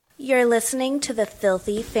You're listening to the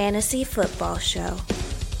Filthy Fantasy Football Show.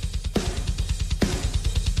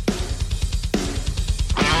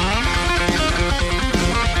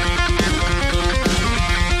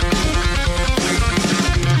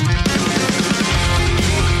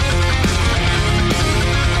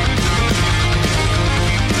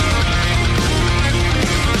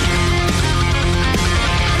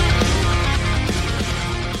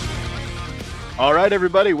 All right,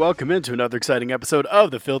 everybody, welcome into another exciting episode of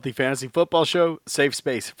the Filthy Fantasy Football Show. Safe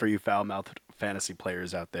space for you foul-mouthed fantasy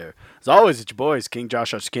players out there. As always, it's your boys, King Josh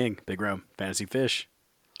Hutch King, Big Rome, Fantasy Fish.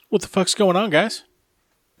 What the fuck's going on, guys?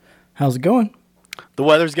 How's it going? The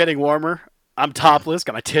weather's getting warmer. I'm topless,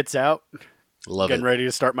 got my tits out. Getting ready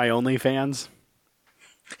to start my OnlyFans.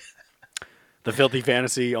 The Filthy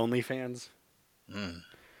Fantasy OnlyFans. I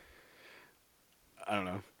don't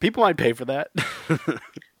know. People might pay for that.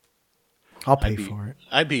 I'll pay for it.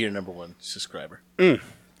 I'd be your number one subscriber.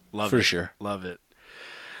 Love For it. sure. Love it.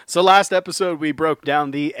 So last episode, we broke down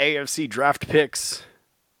the AFC draft picks.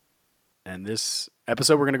 And this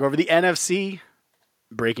episode, we're going to go over the NFC,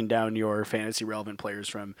 breaking down your fantasy relevant players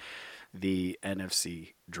from the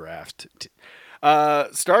NFC draft.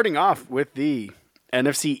 Starting off with the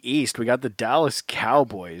NFC East, we got the Dallas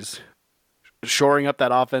Cowboys shoring up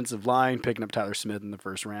that offensive line, picking up Tyler Smith in the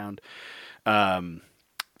first round.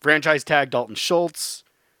 Franchise tag Dalton Schultz,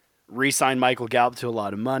 re-signed Michael Gallup to a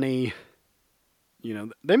lot of money. You know,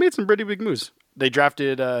 they made some pretty big moves. They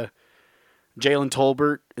drafted Jalen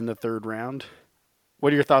Tolbert in the third round.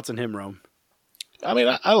 What are your thoughts on him, Rome? I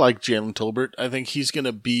mean, I like Jalen Tolbert. I think he's going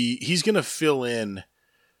to fill in.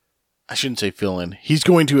 I shouldn't say fill in. He's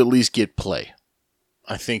going to at least get play.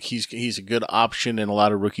 I think he's a good option in a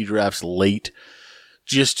lot of rookie drafts late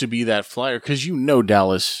just to be that flyer because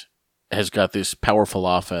Dallas has got this powerful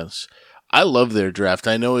offense. I love their draft.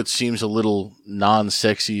 I know it seems a little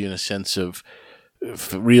non-sexy in a sense of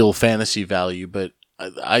real fantasy value, but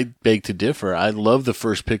I beg to differ. I love the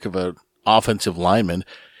first pick of an offensive lineman.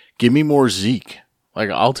 Give me more Zeke. Like,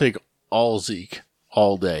 I'll take all Zeke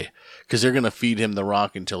all day because they're going to feed him the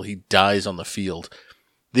rock until he dies on the field.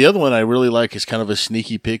 The other one I really like is kind of a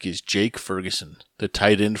sneaky pick is Jake Ferguson, the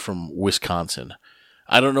tight end from Wisconsin.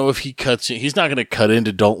 I don't know if he cuts in. He's not going to cut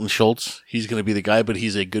into Dalton Schultz. He's going to be the guy, but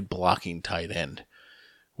he's a good blocking tight end,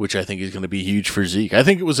 which I think is going to be huge for Zeke. I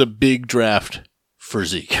think it was a big draft for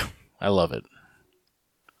Zeke. I love it.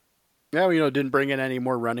 Yeah, didn't bring in any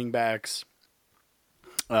more running backs.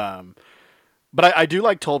 But I do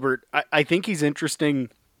like Tolbert. I think he's interesting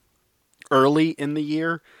early in the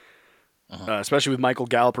year, especially with Michael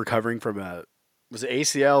Gallup recovering from was it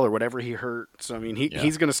ACL or whatever he hurt. So, I mean,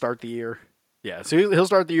 he's going to start the year. Yeah, so he'll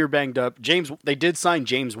start the year banged up. They did sign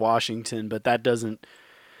James Washington, but that doesn't.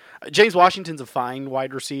 James Washington's a fine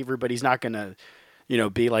wide receiver, but he's not going to,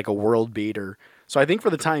 be like a world beater. So I think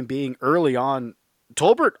for the time being, early on,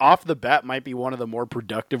 Tolbert off the bat might be one of the more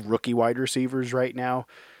productive rookie wide receivers right now.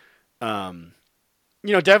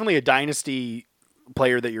 Definitely a dynasty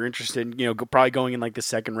player that you're interested in. Probably going in like the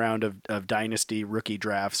second round of dynasty rookie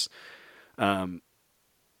drafts.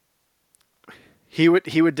 He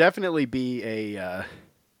would definitely be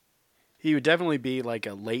like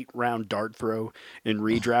a late round dart throw in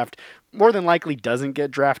redraft. More than likely doesn't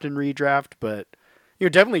get drafted in redraft, but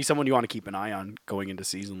definitely someone you want to keep an eye on going into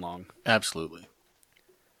season long. Absolutely.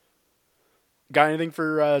 Got anything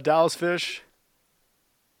for Dallas Fish?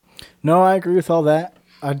 No, I agree with all that.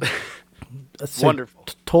 Wonderful.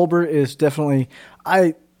 Tolbert is definitely.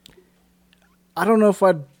 I don't know if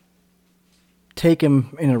I'd take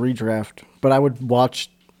him in a redraft, but I would watch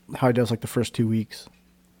how he does like the first 2 weeks.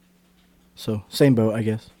 So same boat, I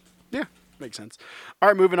guess. Yeah, makes sense. All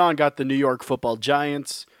right, moving on. Got the New York Football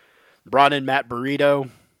Giants. Brought in Matt Burrito.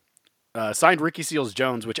 Signed Ricky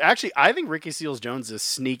Seals-Jones, which actually I think Ricky Seals-Jones is a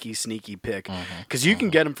sneaky pick because you can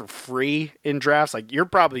get him for free in drafts. Like you're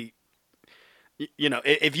probably,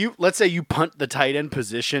 if you let's say you punt the tight end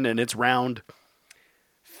position and it's round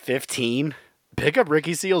 15. Pick up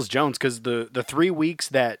Ricky Seals-Jones because the 3 weeks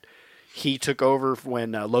that he took over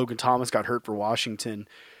when Logan Thomas got hurt for Washington,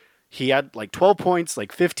 he had like 12 points,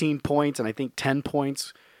 like 15 points, and I think 10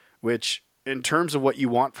 points, which in terms of what you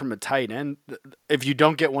want from a tight end, if you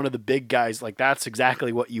don't get one of the big guys, like that's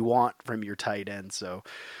exactly what you want from your tight end. So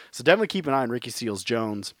definitely keep an eye on Ricky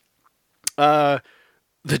Seals-Jones. The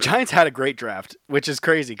Giants had a great draft, which is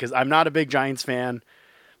crazy because I'm not a big Giants fan.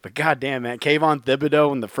 But goddamn, man, Kayvon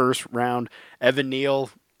Thibodeau in the first round, Evan Neal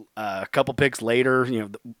a couple picks later,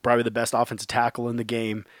 probably the best offensive tackle in the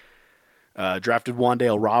game. Drafted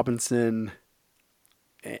Wan'Dale Robinson,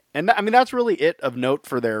 and I mean that's really it of note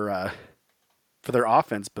for their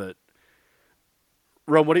offense. But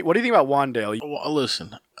Rome, what do you think about Wandale? Well,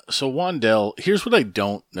 listen, so Wandale, here's what I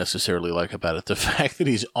don't necessarily like about it. The fact that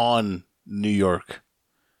he's on New York.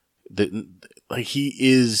 Like, he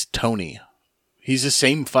is Tony. He's the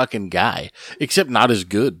same fucking guy, except not as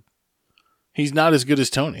good. He's not as good as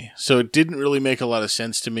Tony. So it didn't really make a lot of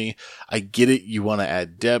sense to me. I get it. You want to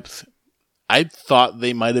add depth. I thought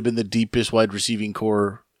they might have been the deepest wide receiving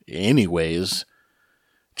core anyways,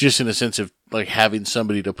 just in a sense of like having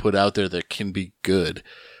somebody to put out there that can be good.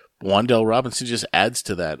 Wan'Dale Robinson just adds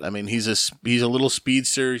to that. I mean, he's a little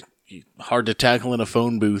speedster, hard to tackle in a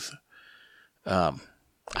phone booth.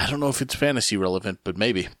 I don't know if it's fantasy relevant, but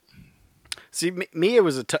maybe. See, me, it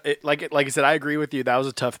was like I said, I agree with you. That was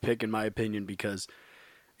a tough pick in my opinion because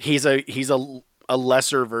he's a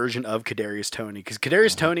lesser version of Kadarius Toney. Because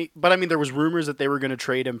Kadarius Toney, but I mean, there was rumors that they were going to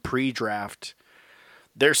trade him pre-draft.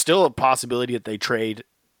 There's still a possibility that they trade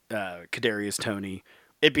Kadarius Toney.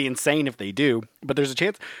 It'd be insane if they do, but there's a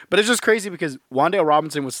chance. But it's just crazy because Wan'Dale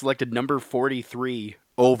Robinson was selected number 43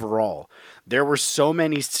 overall. There were so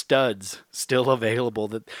many studs still available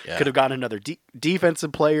that could have gotten another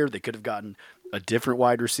defensive player. They could have gotten a different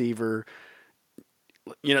wide receiver.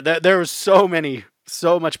 You know, there was so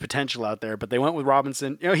much potential out there, but they went with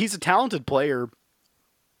Robinson. You know, he's a talented player,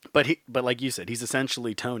 but like you said, he's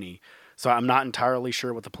essentially Tony. So I'm not entirely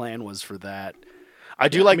sure what the plan was for that. I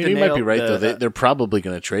do like. I mean, you might be right though. They're probably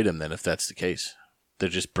going to trade him then if that's the case. They're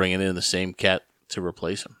just bringing in the same cat to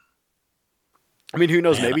replace him. I mean, who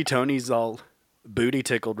knows? Man, maybe Tony's all booty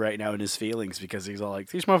tickled right now in his feelings because he's all like,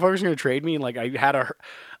 "These motherfuckers are going to trade me." And like, I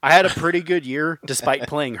had a pretty good year despite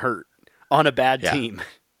playing hurt on a bad team.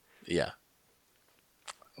 Yeah.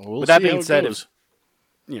 With that being said, it's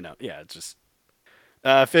just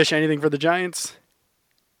Fish. Anything for the Giants?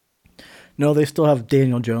 No, they still have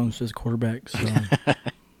Daniel Jones as quarterback. So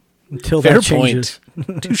until Fair that changes,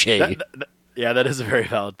 touche. That is a very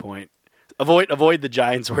valid point. Avoid the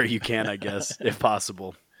Giants where you can, I guess, if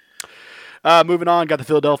possible. Moving on, got the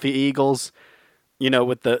Philadelphia Eagles. You know,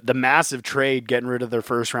 with the massive trade, getting rid of their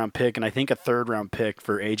first round pick and I think a third round pick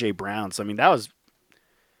for AJ Brown. So I mean, that was.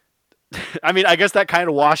 I mean, I guess that kind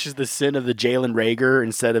of washes the sin of the Jalen Reagor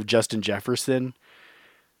instead of Justin Jefferson.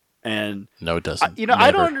 And no, it doesn't.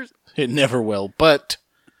 I don't understand. It never will, but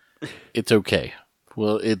it's okay.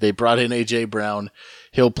 Well, they brought in A.J. Brown.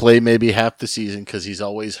 He'll play maybe half the season because he's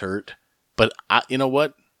always hurt. But you know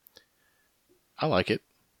what? I like it.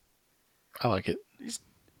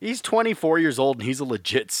 He's 24 years old and he's a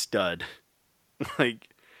legit stud.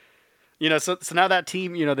 Like, you know, so now that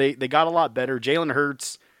team, you know, they got a lot better. Jalen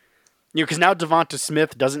Hurts, you know, because now Devonta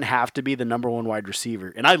Smith doesn't have to be the number one wide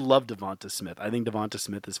receiver. And I love Devonta Smith. I think Devonta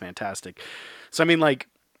Smith is fantastic. So, I mean, like,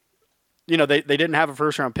 you know, they didn't have a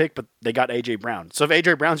first-round pick, but they got A.J. Brown. So if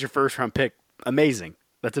A.J. Brown's your first-round pick, amazing.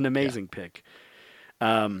 That's an amazing pick.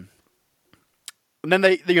 And then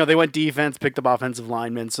they went defense, picked up offensive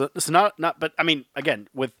linemen. So not, but I mean, again,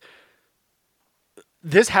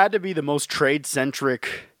 this had to be the most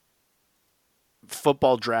trade-centric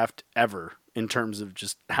football draft ever in terms of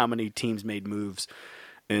just how many teams made moves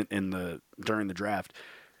during the draft.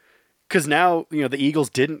 Because now, you know, the Eagles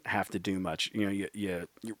didn't have to do much. You know,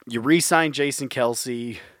 you re-signed Jason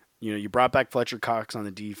Kelce. You know, you brought back Fletcher Cox on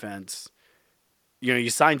the defense. You know, you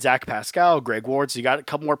signed Zach Pascal, Greg Ward, so you got a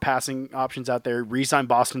couple more passing options out there. Re-signed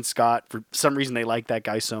Boston Scott. For some reason, they like that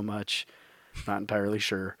guy so much. Not entirely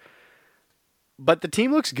sure. But the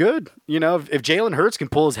team looks good. You know, if Jalen Hurts can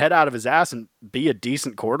pull his head out of his ass and be a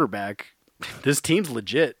decent quarterback, this team's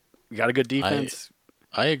legit. You got a good defense.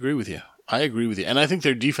 I agree with you. And I think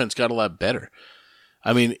their defense got a lot better.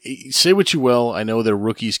 I mean, say what you will, I know they're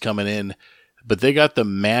rookies coming in, but they got the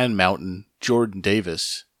man mountain, Jordan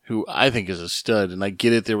Davis, who I think is a stud. And I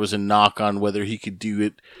get it, there was a knock on whether he could do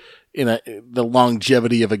it in the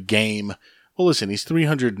longevity of a game. Well, listen, he's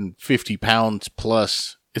 350 pounds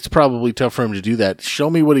plus. It's probably tough for him to do that. Show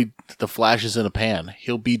me the flashes in a pan.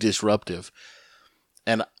 He'll be disruptive.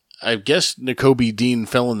 And I guess Nakobe Dean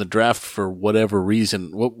fell in the draft for whatever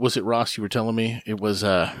reason. What was it, Ross? You were telling me it was.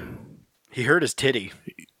 He hurt his titty.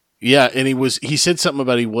 Yeah, and he said something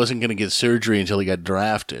about he wasn't going to get surgery until he got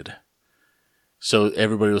drafted. So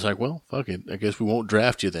everybody was like, "Well, fuck it. I guess we won't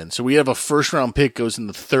draft you then." So we have a first round pick goes in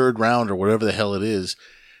the third round or whatever the hell it is,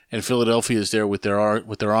 and Philadelphia is there with their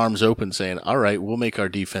arms open, saying, "All right, we'll make our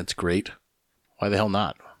defense great. Why the hell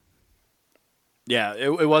not?" Yeah,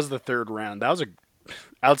 it was the third round. That was a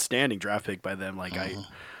outstanding draft pick by them. Like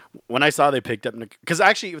when I saw they picked up, because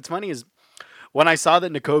actually what's funny is when I saw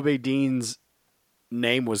that Nakobe Dean's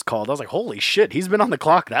name was called, I was like, holy shit, he's been on the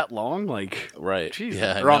clock that long. Like, right. Geez,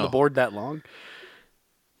 yeah, or on the board that long.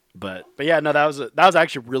 But yeah, no, that was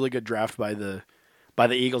actually a really good draft by the by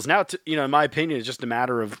the Eagles. Now, in my opinion, it's just a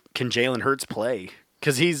matter of can Jalen Hurts play?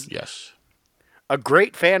 Because he's Yes. a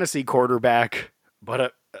great fantasy quarterback,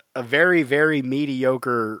 but a very, very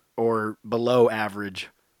mediocre or below average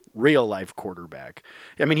real life quarterback.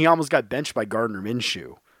 I mean, he almost got benched by Gardner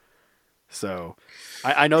Minshew. So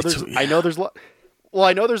I know there's a lot. Well,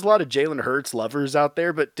 I know there's a lot of Jalen Hurts lovers out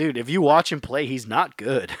there, but dude, if you watch him play, he's not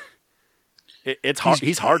good. It's hard.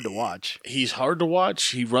 He's hard to watch. He's hard to watch.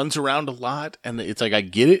 He runs around a lot, and it's like I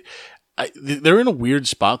get it. They're in a weird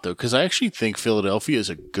spot though, because I actually think Philadelphia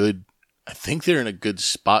is I think they're in a good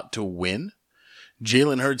spot to win.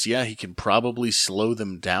 Jalen Hurts, yeah, he can probably slow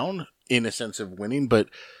them down in a sense of winning, but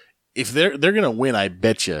if they're going to win, I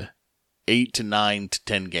bet you 8 to 9 to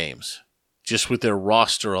 10 games just with their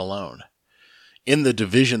roster alone. In the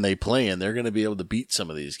division they play in, they're going to be able to beat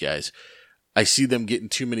some of these guys. I see them getting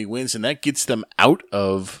too many wins, and that gets them out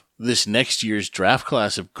of this next year's draft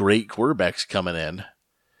class of great quarterbacks coming in.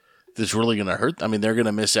 That's really going to hurt. I mean, they're going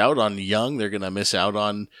to miss out on Young. They're going to miss out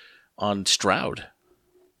on Stroud,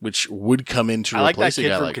 which would come in to replace a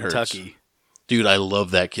guy like Hurts. Kentucky. Dude, I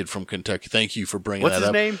love that kid from Kentucky. Thank you for bringing that up. What's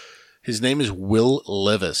his name? His name is Will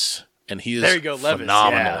Levis, and he is There you go, Levis.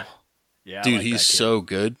 phenomenal. Yeah, Dude, like he's so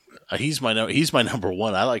good. He's my number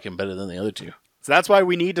one. I like him better than the other two. So that's why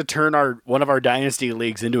we need to turn one of our dynasty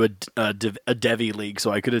leagues into a Devi league. So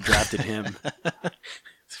I could have drafted him.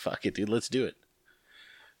 Fuck it, dude. Let's do it.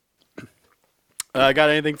 Got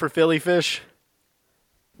anything for Philly Fish?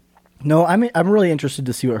 No, I'm really interested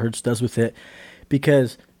to see what Hurts does with it,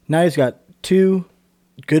 because now he's got two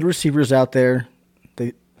good receivers out there.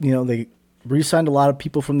 They re-signed a lot of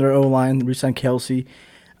people from their O-line. Re-signed Kelsey.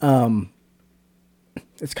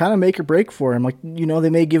 It's kind of make or break for him. Like, they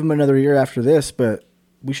may give him another year after this, but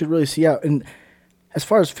we should really see out. And as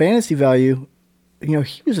far as fantasy value, he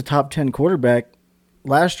was a top 10 quarterback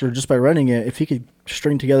last year just by running it. If he could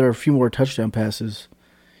string together a few more touchdown passes,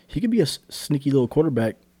 he could be a sneaky little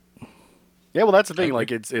quarterback. Yeah, well, that's the thing.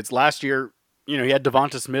 Like, it's last year, he had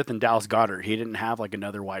Devonta Smith and Dallas Goedert. He didn't have, like,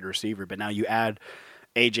 another wide receiver. But now you add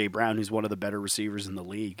A.J. Brown, who's one of the better receivers in the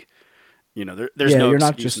league. There's no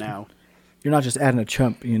excuse now. You're not just adding a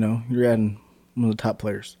chump, you're adding one of the top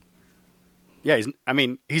players. Yeah,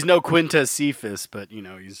 he's no Quintez Cephas, but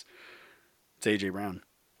it's A.J. Brown.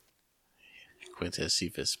 Quintez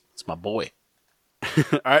Cephas, it's my boy.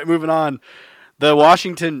 All right, moving on. The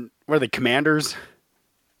Washington, what are the Commanders?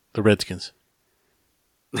 The Redskins.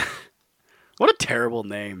 What a terrible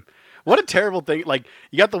name. What a terrible thing. Like,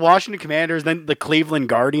 you got the Washington Commanders, then the Cleveland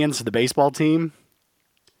Guardians, the baseball team.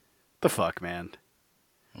 The fuck, man.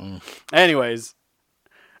 Anyways,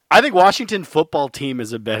 I think Washington Football Team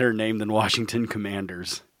is a better name than Washington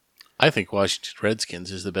Commanders. I think Washington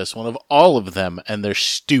Redskins is the best one of all of them, and they're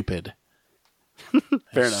stupid.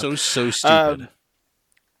 Fair enough. So stupid.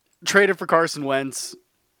 Traded for Carson Wentz,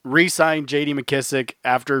 re-signed J.D. McKissick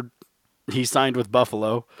after he signed with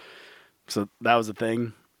Buffalo. So that was a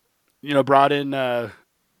thing. Brought in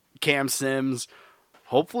Cam Sims.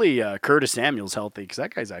 Hopefully Curtis Samuel's healthy, because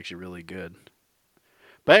that guy's actually really good.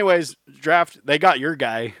 But anyways, draft, they got your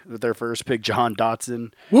guy with their first pick, Jahan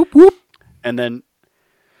Dotson. Whoop, whoop. And then,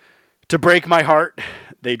 to break my heart,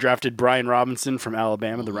 they drafted Brian Robinson from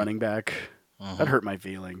Alabama, the running back. That hurt my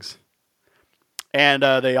feelings. And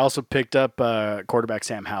they also picked up quarterback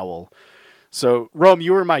Sam Howell. So, Rome,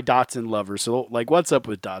 you were my Dotson lover. So, what's up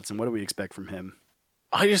with Dotson? What do we expect from him?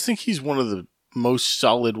 I just think he's one of the most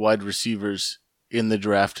solid wide receivers in the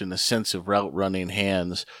draft in a sense of route running,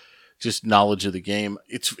 hands, just knowledge of the game.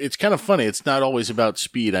 It's kind of funny. It's not always about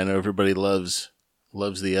speed. I know everybody loves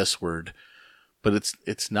the S word, but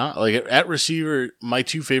it's not. Like, at receiver, my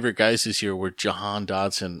two favorite guys this year were Jahan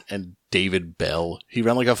Dotson and David Bell. He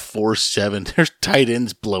ran like a 4.7. There's tight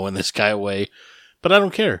ends blowing this guy away, but I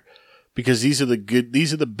don't care, because these are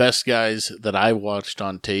the best guys that I watched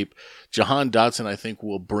on tape. Jahan Dotson, I think,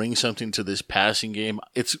 will bring something to this passing game.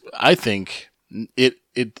 I think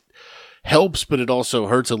it helps, but it also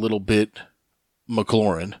hurts a little bit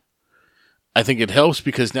McLaurin. I think it helps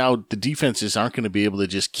because now the defenses aren't going to be able to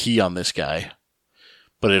just key on this guy,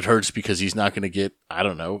 but it hurts because he's not going to get,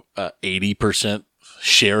 80%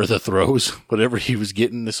 share of the throws, whatever he was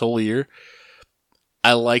getting this whole year.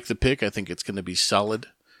 I like the pick. I think it's going to be solid.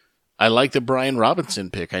 I like the Brian Robinson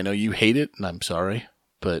pick. I know you hate it, and I'm sorry,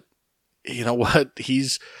 but you know what?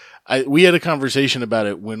 We had a conversation about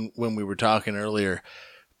it when we were talking earlier.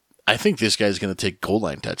 I think this guy's going to take goal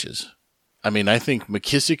line touches. I mean, I think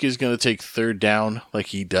McKissick is going to take third down like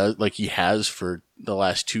he has for the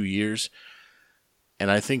last 2 years. And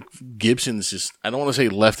I think Gibson's just, I don't want to say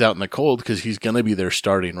left out in the cold, because he's going to be their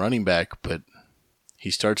starting running back, but He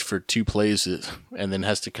starts for 2 plays and then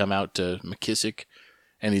has to come out to McKissick,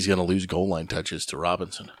 and he's going to lose goal line touches to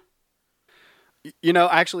Robinson.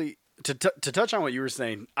 Actually, to touch on what you were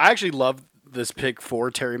saying, I actually love this pick for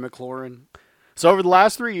Terry McLaurin. So over the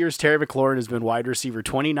last 3 years, Terry McLaurin has been wide receiver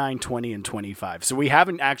 29, 20, and 25. So we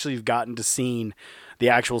haven't actually gotten to see the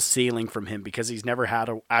actual ceiling from him because he's never had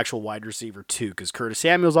an actual wide receiver 2 because Curtis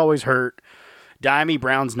Samuel's always hurt. Diami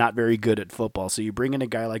Brown's not very good at football. So you bring in a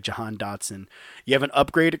guy like Jahan Dotson. You have an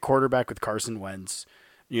upgrade at quarterback with Carson Wentz.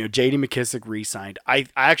 J.D. McKissick re-signed. I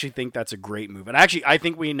actually think that's a great move. And actually, I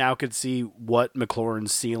think we now could see what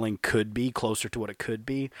McLaurin's ceiling could be, closer to what it could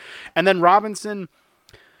be. And then Robinson,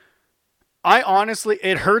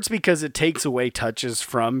 it hurts because it takes away touches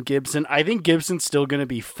from Gibson. I think Gibson's still going to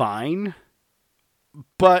be fine,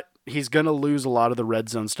 but he's going to lose a lot of the red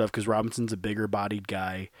zone stuff because Robinson's a bigger bodied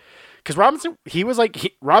guy. Because Robinson,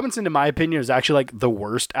 in my opinion, is actually like the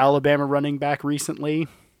worst Alabama running back recently.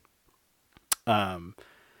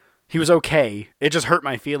 He was okay. It just hurt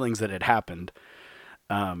my feelings that it happened.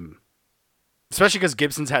 Especially because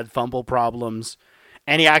Gibson's had fumble problems,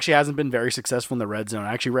 and he actually hasn't been very successful in the red zone.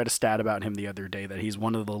 I actually read a stat about him the other day that he's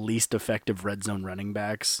one of the least effective red zone running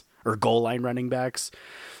backs or goal line running backs.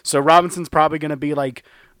 So Robinson's probably going to be like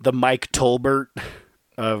the Mike Tolbert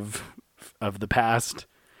of the past.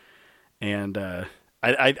 And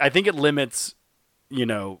I think it limits,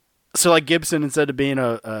 so like Gibson, instead of being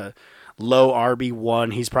a low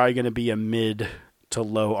RB1, he's probably going to be a mid to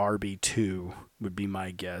low RB2 would be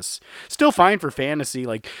my guess. Still fine for fantasy.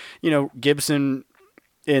 Like, Gibson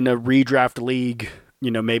in a redraft league,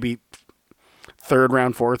 maybe 3rd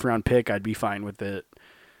round, 4th round pick, I'd be fine with it.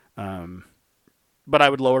 But I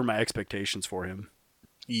would lower my expectations for him.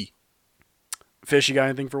 Fish, you got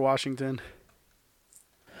anything for Washington?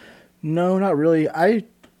 No, not really. I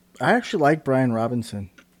actually like Brian Robinson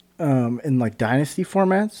in like dynasty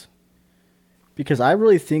formats because I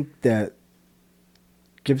really think that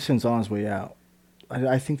Gibson's on his way out.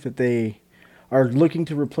 I think that they are looking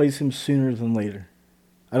to replace him sooner than later.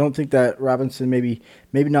 I don't think that Robinson, maybe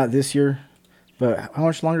not this year, but how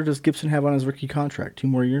much longer does Gibson have on his rookie contract? 2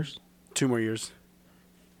 more years? 2 more years.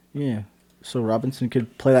 Yeah. So Robinson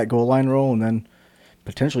could play that goal line role and then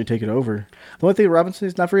potentially take it over. The only thing, Robinson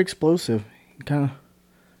is not very explosive. Kind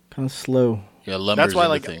of slow. Yeah, lumbers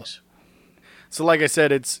into things. So like I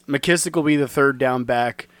said, it's McKissick will be the 3rd down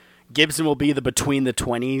back. Gibson will be the between the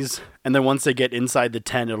 20s. And then once they get inside the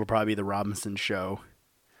 10, it'll probably be the Robinson show.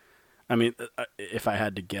 I mean, if I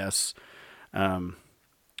had to guess.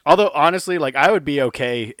 Although, honestly, like I would be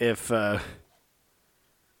okay if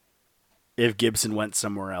Gibson went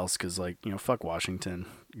somewhere else because, fuck Washington.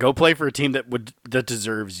 Go play for a team that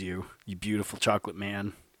deserves you, you beautiful chocolate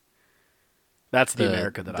man. That's the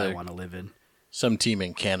America that I want to live in. Some team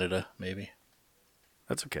in Canada, maybe.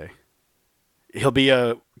 That's okay. He'll be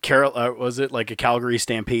a Calgary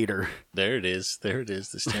Stampeder? There it is, the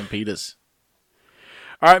Stampedas.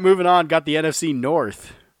 All right, moving on. Got the NFC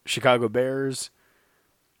North. Chicago Bears.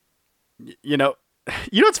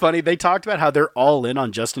 What's funny? They talked about how they're all in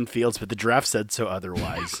on Justin Fields, but the draft said so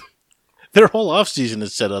otherwise. Their whole offseason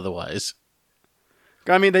has said otherwise.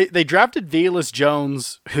 I mean, they drafted Velus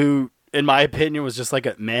Jones, who, in my opinion, was just like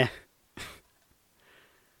a meh.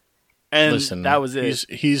 And listen, that was it.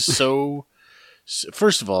 He's so...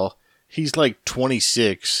 First of all, he's like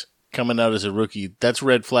 26 coming out as a rookie. That's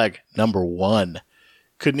red flag number 1.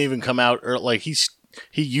 Couldn't even come out...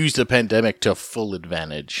 he used the pandemic to full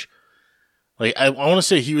advantage. Like, I want to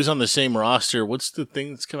say he was on the same roster. What's the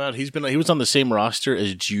thing that's come out? He was on the same roster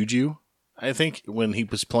as Juju, I think, when he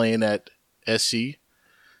was playing at SC.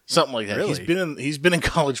 Something like that. Really? He's been in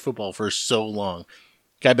college football for so long.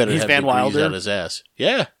 Guy better He's have Van degrees Wilder? out his ass.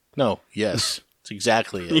 Yeah. No. Yes. That's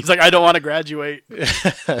exactly it. He's like, I don't want to graduate.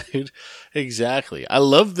 Exactly. I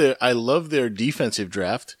love their defensive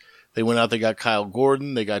draft. They went out. They got Kyle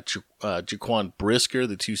Gordon. They got Jaquan Brisker,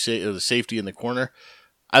 the safety in the corner.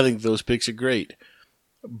 I think those picks are great.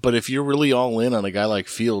 But if you're really all in on a guy like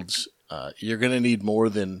Fields, you're going to need more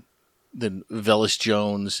than Velus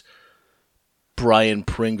Jones, Brian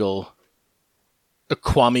Pringle,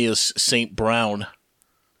 Aquamius St. Brown.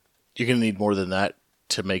 You're going to need more than that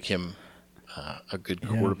to make him a good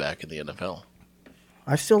quarterback in the NFL.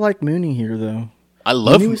 I still like Mooney here, though. I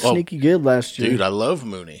love Mooney was sneaky good last year. Dude, I love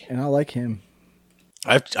Mooney. And I like him.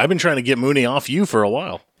 I've been trying to get Mooney off you for a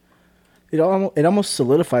while. It almost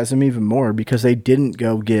solidifies him even more because they didn't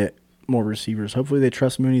go get more receivers. Hopefully they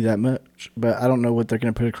trust Mooney that much, but I don't know what they're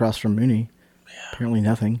going to put across from Mooney. Yeah. Apparently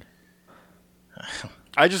nothing.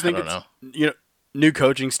 I just think new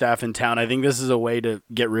coaching staff in town. I think this is a way to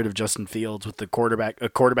get rid of Justin Fields with a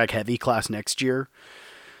quarterback heavy class next year.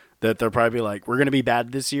 That they'll probably be like, we're going to be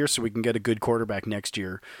bad this year, so we can get a good quarterback next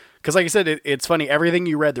year. Because, like I said, it's funny. Everything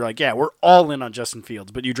you read, they're like, yeah, we're all in on Justin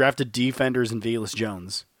Fields, but you drafted defenders and Velus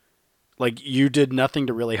Jones. Like, you did nothing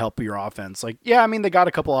to really help your offense. Like, yeah, I mean, they got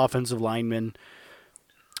a couple offensive linemen,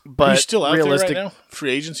 but who's still out there right now,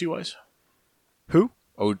 free agency wise? Who?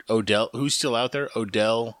 Odell. Who's still out there?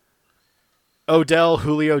 Odell,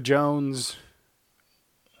 Julio Jones.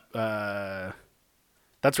 That's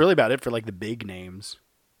really about it for like the big names.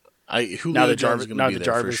 Julio Jones is going to be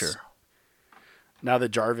there for sure. Now that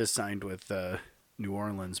Jarvis signed with New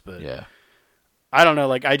Orleans, but yeah, I don't know.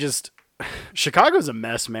 Like, Chicago's a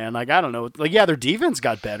mess, man. Like, I don't know. Like, yeah, their defense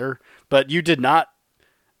got better, but you did not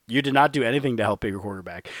do anything to help your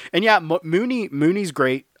quarterback. And yeah, Mooney's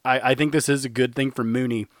great. I think this is a good thing for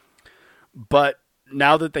Mooney, but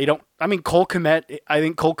now that they don't, I mean, Cole Kmet, I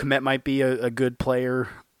think Cole Kmet might be a good player,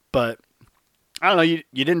 but I don't know. You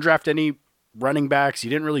didn't draft any running backs. You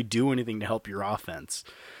didn't really do anything to help your offense.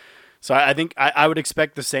 So I think I would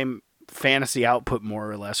expect the same fantasy output more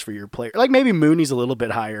or less for your player. Like maybe Mooney's a little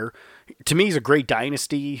bit higher. To me, he's a great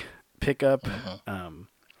dynasty pickup.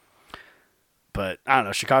 But I don't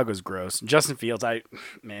know. Chicago's gross. Justin Fields,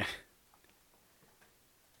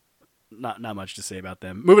 not much to say about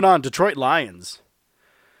them. Moving on, Detroit Lions.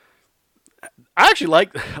 I actually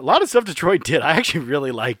like a lot of stuff Detroit did. I actually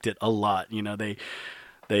really liked it a lot. You know, they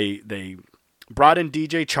brought in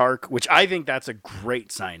DJ Chark, which I think that's a great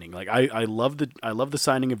signing. Like I love the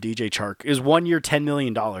signing of DJ Chark. Is 1 year $10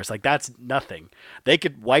 million. Like that's nothing. They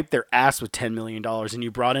could wipe their ass with $10 million, and you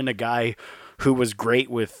brought in a guy who was great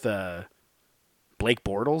with Blake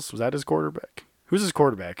Bortles. Was that his quarterback? Who's his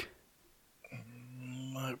quarterback?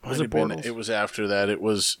 Was it Bortles? It was after that. It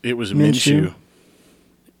was Minshew.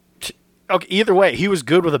 Okay, either way, he was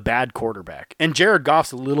good with a bad quarterback, and Jared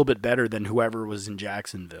Goff's a little bit better than whoever was in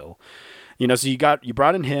Jacksonville. You know, so you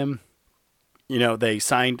brought in him. You know, they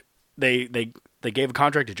signed. They gave a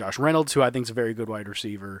contract to Josh Reynolds, who I think is a very good wide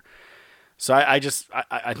receiver. So I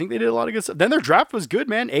think they did a lot of good stuff. Then their draft was good,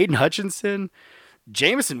 man. Aiden Hutchinson,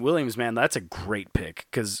 Jameson Williams, man, that's a great pick.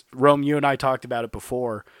 Because Rome, you and I talked about it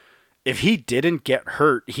before. If he didn't get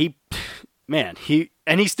hurt, he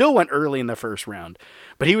still went early in the first round,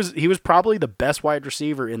 but he was probably the best wide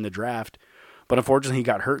receiver in the draft. But unfortunately, he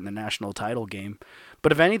got hurt in the national title game.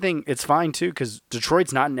 But if anything, it's fine too, because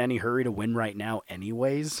Detroit's not in any hurry to win right now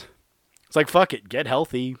anyways. It's like, fuck it, get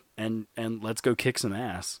healthy, and let's go kick some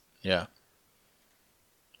ass. Yeah.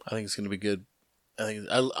 I think it's going to be good.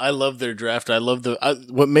 I love their draft.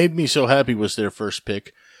 What made me so happy was their first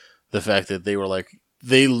pick. The fact that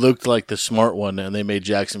they looked like the smart one, and they made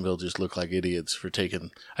Jacksonville just look like idiots for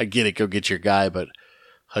taking, I get it, go get your guy, but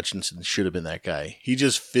Hutchinson should have been that guy. He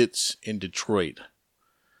just fits in Detroit.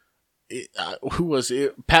 Who was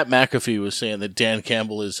it? Pat McAfee was saying that Dan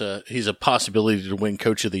Campbell he's a possibility to win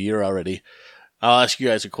Coach of the Year already. I'll ask you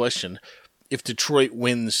guys a question: If Detroit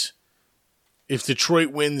wins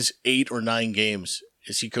 8 or 9 games,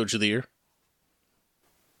 is he Coach of the Year?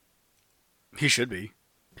 He should be.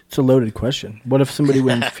 It's a loaded question. What if somebody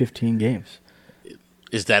wins 15 games?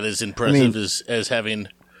 Is that as impressive as having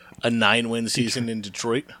a 9-win season in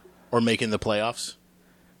Detroit or making the playoffs?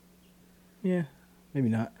 Yeah, maybe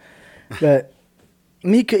not. But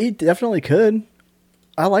he definitely could.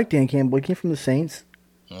 I like Dan Campbell. He came from the Saints.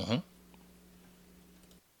 Mm-hmm.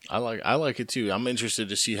 I like it too. I'm interested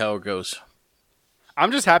to see how it goes.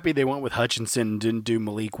 I'm just happy they went with Hutchinson and didn't do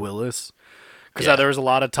Malik Willis. Because there was a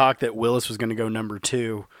lot of talk that Willis was going to go number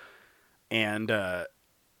 2. And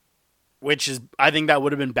which is, I think that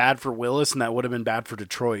would have been bad for Willis, and that would have been bad for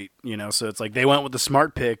Detroit. You know, so it's like they went with the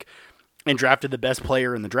smart pick and drafted the best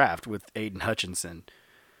player in the draft with Aiden Hutchinson.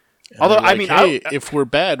 Although, I mean, if we're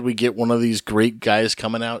bad, we get one of these great guys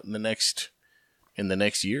coming out in the next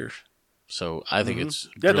year. So I think it's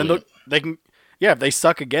brilliant. Then they can. Yeah, if they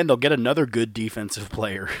suck again, they'll get another good defensive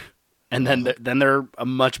player, and then they're a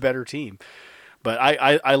much better team. But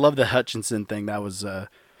I love the Hutchinson thing. That was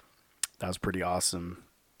pretty awesome.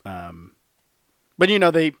 But you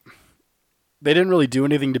know they didn't really do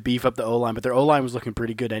anything to beef up the O-line, but their O-line was looking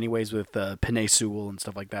pretty good anyways with Penei Sewell and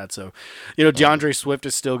stuff like that. So, you know, DeAndre Swift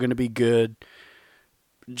is still going to be good.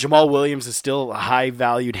 Jamal Williams is still a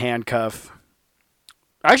high-valued handcuff.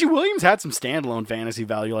 Actually, Williams had some standalone fantasy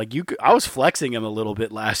value. Like I was flexing him a little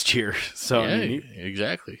bit last year. So yeah, I mean,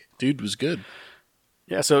 exactly. Dude was good.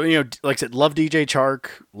 Yeah, so, you know, like I said, love DJ Chark,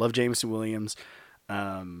 love Jameson Williams.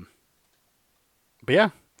 But yeah.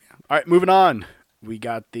 All right, moving on. we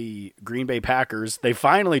got the Green Bay Packers. They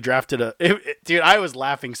finally drafted dude, I was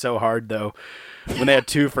laughing so hard, though, when they had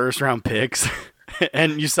 2 first-round picks.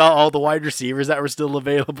 And you saw all the wide receivers that were still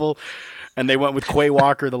available. And they went with Quay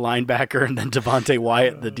Walker, the linebacker, and then Devontae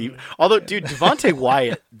Wyatt, the deep. Although, dude, Devontae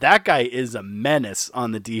Wyatt, that guy is a menace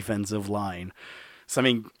on the defensive line. So, I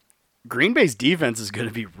mean, Green Bay's defense is going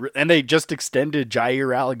to be... And they just extended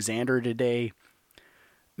Jair Alexander today.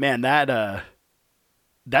 Man, that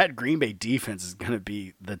Green Bay defense is going to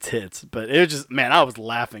be the tits. But it was just... Man, I was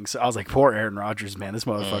laughing. So I was like, poor Aaron Rodgers, man. This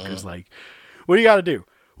motherfucker's like, what do you got to do?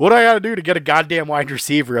 What do I got to do to get a goddamn wide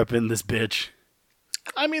receiver up in this bitch?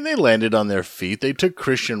 I mean, they landed on their feet. They took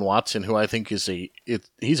Christian Watson, who I think he's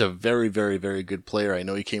a very, very, very good player. I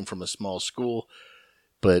know he came from a small school,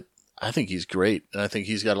 but I think he's great, and I think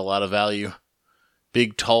he's got a lot of value.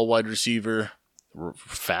 Big, tall wide receiver,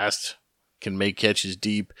 fast, can make catches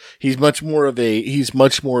deep. He's much more of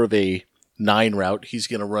a 9 route. He's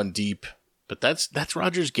going to run deep, but that's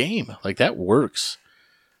Rodgers' game. Like, that works.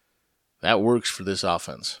 That works for this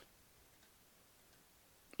offense.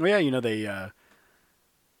 Well, yeah, they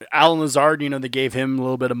Alan Lazard, they gave him a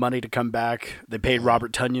little bit of money to come back. They paid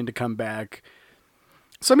Robert Tonyan to come back.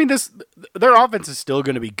 So, I mean, their offense is still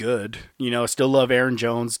going to be good. Still love Aaron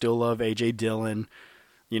Jones, still love A.J. Dillon.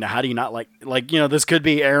 How do you not like, this could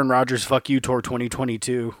be Aaron Rodgers' fuck you tour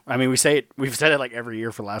 2022. I mean, we've said it like every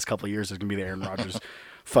year for the last couple of years. It's going to be the Aaron Rodgers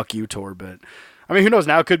fuck you tour. But, I mean, who knows?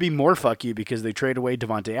 Now it could be more fuck you because they trade away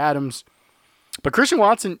Devontae Adams. But Christian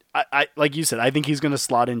Watson, I like you said, I think he's going to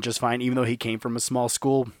slot in just fine, even though he came from a small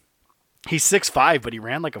school. He's 6'5", but he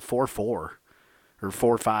ran like a 4.4 or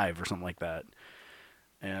 4.5 or something like that.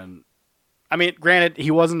 And, I mean, granted,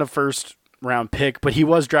 he wasn't a first-round pick, but he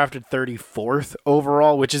was drafted 34th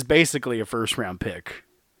overall, which is basically a first-round pick.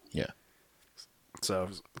 Yeah. So,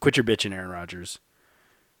 quit your bitching, Aaron Rodgers.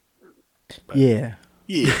 But, yeah.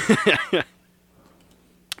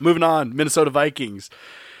 Moving on, Minnesota Vikings.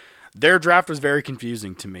 Their draft was very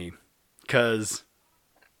confusing to me because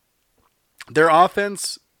their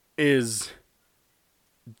offense is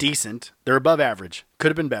decent. They're above average.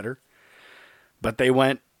 Could have been better. But they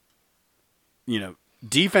went,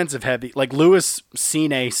 defensive heavy. Like Louis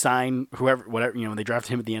Cine signed whatever, they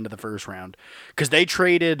drafted him at the end of the first round because they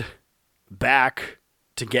traded back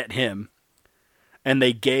to get him. And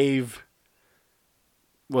they gave,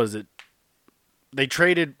 they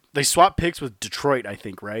swapped picks with Detroit, I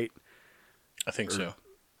think, right? I think so.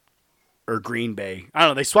 Or Green Bay. I don't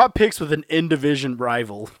know. They swapped picks with an in-division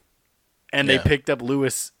rival, and they picked up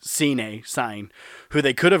Louis Cine, who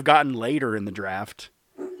they could have gotten later in the draft.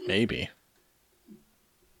 Maybe.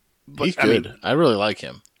 But, He's good. I really like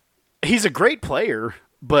him. He's a great player,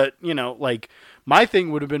 but, my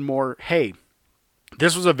thing would have been more, hey,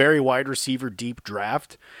 this was a very wide receiver deep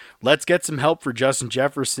draft. Let's get some help for Justin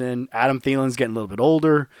Jefferson. Adam Thielen's getting a little bit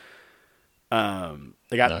older.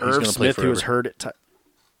 They got Irv Smith, who was hurt at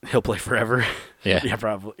he'll play forever. Yeah. Yeah,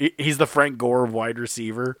 probably. He's the Frank Gore of wide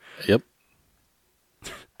receiver. Yep.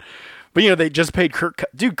 But, they just paid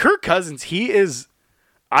Kirk Cousins, he is...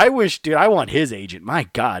 I want his agent. My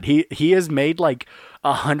God. He has made like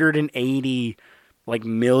 $180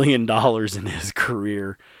 million in his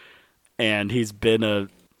career, and he's been a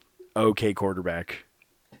okay quarterback.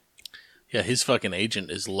 Yeah, his fucking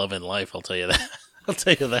agent is loving life, I'll tell you that. I'll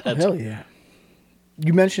tell you that. Hell yeah.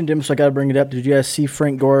 You mentioned him, so I got to bring it up. Did you guys see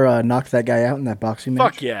Frank Gore knock that guy out in that boxing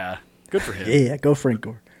match? Fuck yeah. Good for him. Yeah, go Frank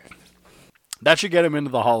Gore. That should get him into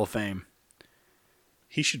the Hall of Fame.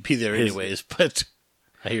 He should be there anyways, but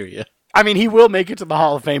I hear you. I mean, he will make it to the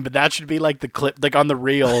Hall of Fame, but that should be like the clip, like on the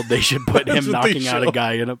reel, they should put him knocking out a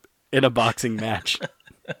guy in a boxing match.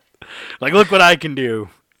 Like, look what I can do.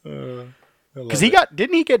 Because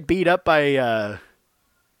didn't he get beat up by,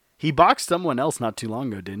 he boxed someone else not too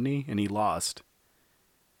long ago, didn't he? And he lost.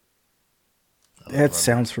 That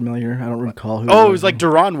sounds familiar. I don't recall who. Oh, it was like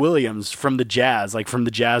Deron Williams from the Jazz, like from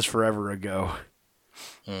the Jazz forever ago.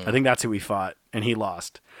 I think that's who he fought, and he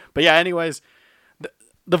lost. But yeah, anyways,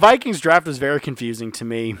 the Vikings draft was very confusing to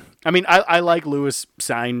me. I mean, I like Louis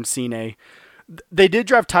Cine. They did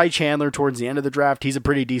draft Ty Chandler towards the end of the draft. He's a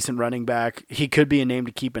pretty decent running back. He could be a name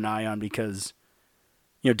to keep an eye on because,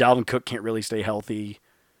 Dalvin Cook can't really stay healthy.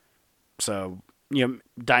 So,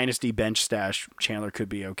 dynasty bench stash, Chandler could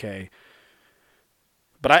be okay.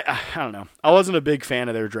 But I don't know. I wasn't a big fan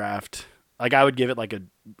of their draft. Like, I would give it like a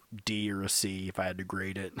D or a C if I had to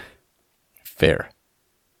grade it. Fair.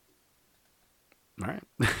 All right.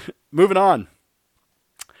 Moving on.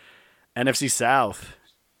 NFC South.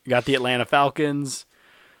 You got the Atlanta Falcons.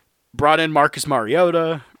 Brought in Marcus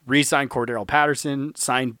Mariota. Re-signed Cordero Patterson.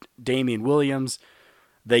 Signed Damian Williams.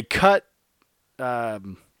 They cut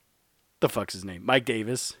the fuck's his name? Mike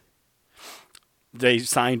Davis. They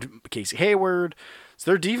signed Casey Hayward.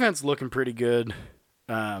 So their defense looking pretty good.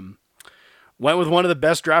 Went with one of the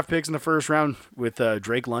best draft picks in the first round with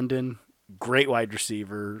Drake London. Great wide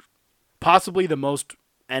receiver. Possibly the most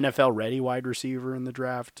NFL-ready wide receiver in the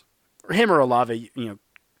draft. Or him or Olave,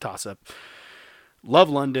 toss up. Love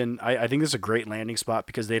London. I think this is a great landing spot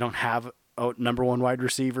because they don't have a number one wide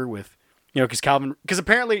receiver with, because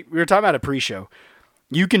apparently we were talking about a pre-show.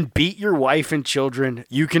 You can beat your wife and children.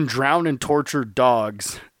 You can drown and torture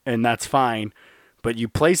dogs, and that's fine. But you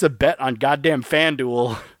place a bet on goddamn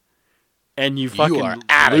FanDuel, and you fucking You are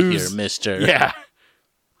out of lose. here, mister. Yeah.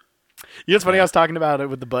 It's funny, I was talking about it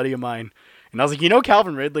with a buddy of mine, and I was like,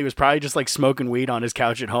 Calvin Ridley was probably just like smoking weed on his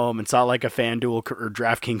couch at home and saw like a FanDuel or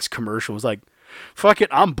DraftKings commercial. Was like, fuck it,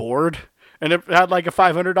 I'm bored. And it had like a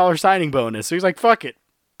 $500 signing bonus. So he's like, fuck it,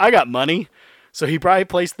 I got money. So he probably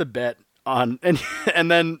placed the bet on,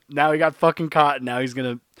 and then now he got fucking caught, and now he's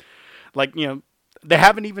going to, they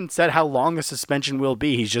haven't even said how long the suspension will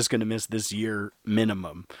be. He's just going to miss this year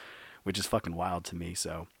minimum, which is fucking wild to me.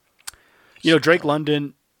 So, Drake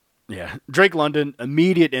London,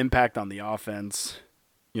 immediate impact on the offense.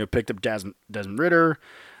 Picked up Desmond Ridder,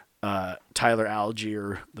 Tyler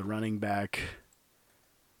Algier, the running back.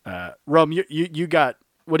 Rome, you got,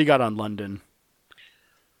 what do you got on London?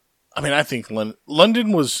 I mean, I think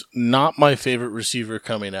London was not my favorite receiver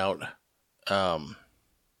coming out. I'm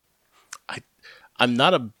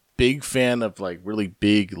not a big fan of like really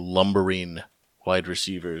big lumbering wide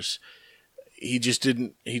receivers. He just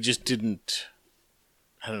didn't.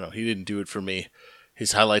 I don't know. He didn't do it for me.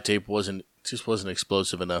 His highlight tape wasn't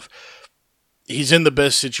explosive enough. He's in the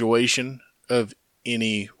best situation of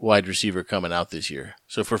any wide receiver coming out this year.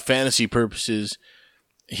 So for fantasy purposes,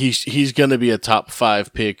 he's going to be a top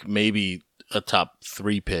 5 pick, maybe a top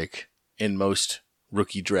 3 pick in most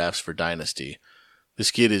rookie drafts for Dynasty. This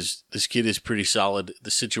kid is pretty solid. The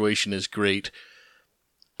situation is great.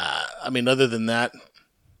 Other than that,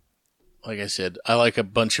 like I said, I like a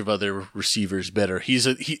bunch of other receivers better.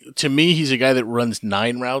 To me, he's a guy that runs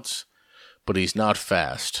 9 routes, but he's not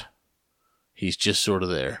fast. He's just sort of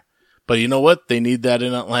there. But you know what? They need that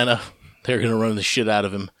in Atlanta. They're going to run the shit out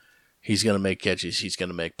of him. He's going to make catches. He's going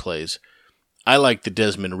to make plays. I like the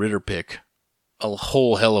Desmond Ridder pick a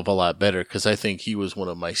whole hell of a lot better because I think he was one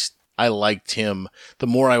of my... I liked him. The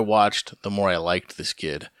more I watched, the more I liked this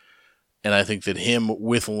kid. And I think that him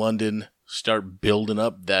with London start building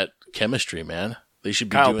up that chemistry, man. They should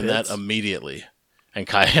be doing that immediately. And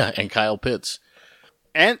Kyle Pitts.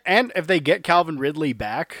 And if they get Calvin Ridley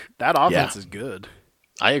back, that offense is good.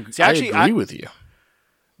 I agree with you.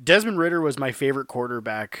 Desmond Ridder was my favorite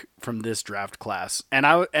quarterback from this draft class.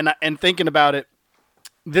 And thinking about it,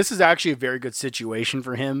 this is actually a very good situation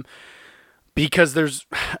for him because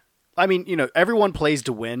everyone plays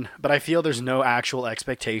to win, but I feel there's no actual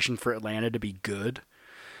expectation for Atlanta to be good.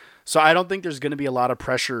 So I don't think there's going to be a lot of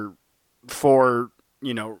pressure for,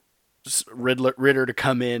 Ridder to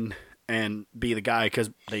come in and be the guy because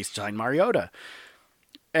they signed Mariota.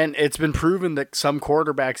 And it's been proven that some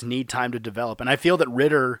quarterbacks need time to develop. And I feel that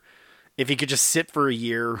Ridder, if he could just sit for a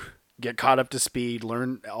year, get caught up to speed,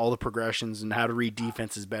 learn all the progressions and how to read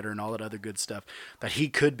defenses better and all that other good stuff, that he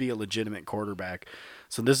could be a legitimate quarterback.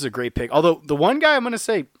 So this is a great pick. Although the one guy I'm going to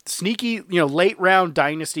say, sneaky, late round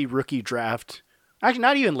dynasty rookie draft, actually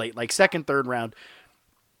not even late, like second, third round,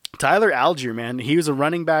 Tyler Algier, man. He was a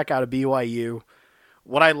running back out of BYU.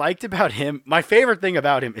 What I liked about him, my favorite thing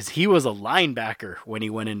about him is he was a linebacker when he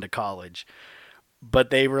went into college. But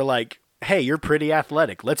they were like, hey, you're pretty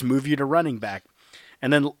athletic. Let's move you to running back.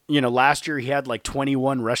 And then, last year he had like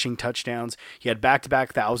 21 rushing touchdowns. He had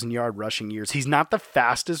back-to-back 1,000-yard rushing years. He's not the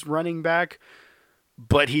fastest running back,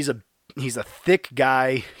 but he's a thick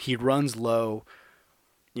guy. He runs low.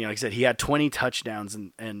 Like I said, he had 20 touchdowns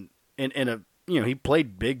and in a he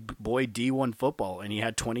played big boy D1 football, and he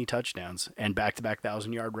had 20 touchdowns and back-to-back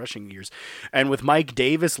 1,000-yard rushing years. And with Mike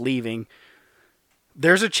Davis leaving,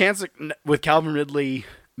 there's a chance that with Calvin Ridley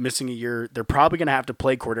missing a year, they're probably going to have to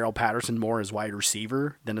play Cordell Patterson more as wide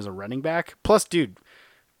receiver than as a running back. Plus, dude,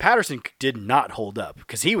 Patterson did not hold up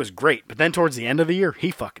because he was great, but then towards the end of the year,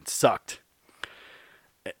 he fucking sucked.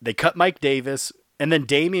 They cut Mike Davis, and then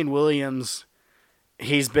Damian Williams,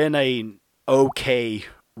 he's been a okay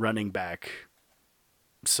running back.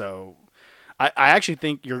 So I actually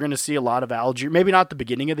think you're going to see a lot of Algier, maybe not the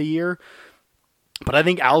beginning of the year, but I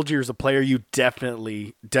think Algier is a player you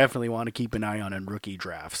definitely want to keep an eye on in rookie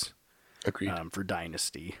drafts. Agreed. For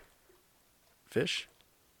Dynasty. Fish?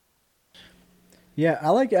 Yeah, I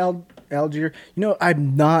like Algier. I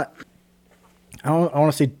don't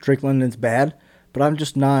want to say Drake London's bad, but I'm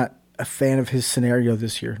just not a fan of his scenario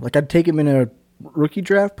this year. Like, I'd take him in a rookie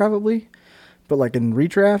draft probably, but like in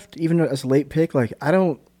redraft, even as a late pick, like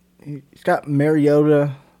he's got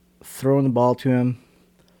Mariota throwing the ball to him.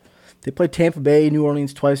 They play Tampa Bay, New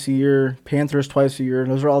Orleans twice a year, Panthers twice a year.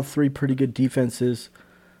 Those are all three pretty good defenses.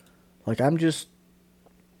 Like,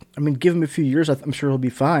 give him a few years. I'm sure he'll be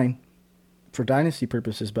fine for dynasty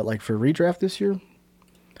purposes. But, like, for redraft this year, I'm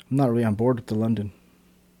not really on board with the London.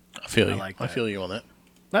 I feel you. like I that. feel you on that.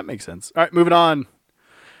 That makes sense. All right, moving on.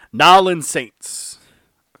 Nolan Saints.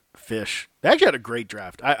 Fish. They actually had a great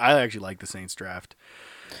draft. I actually like the Saints draft.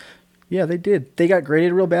 Yeah, they did. They got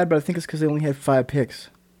graded real bad, but I think it's because they only had 5 picks.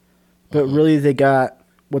 But really, they got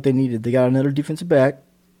what they needed. They got another defensive back.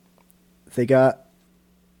 They got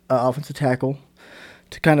an offensive tackle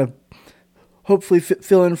to kind of hopefully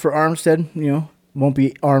fill in for Armstead. Won't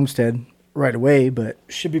be Armstead right away, but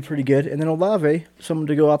should be pretty good. And then Olave, someone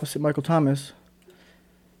to go opposite Michael Thomas.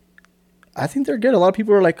 I think they're good. A lot of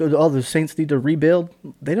people are like, "Oh, the Saints need to rebuild."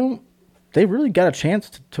 They don't. They really got a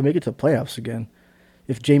chance to make it to the playoffs again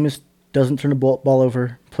if Jameis doesn't turn the ball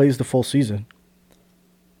over, plays the full season.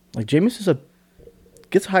 Like, Jameis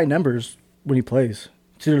gets high numbers when he plays.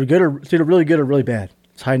 It's either really good or really bad.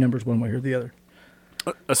 It's high numbers one way or the other.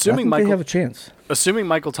 Assuming they have a chance. Assuming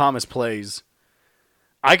Michael Thomas plays,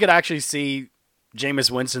 I could actually see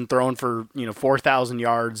Jameis Winston throwing for 4,000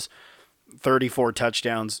 yards, 34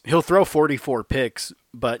 touchdowns. He'll throw 44 picks,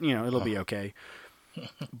 but it'll be okay.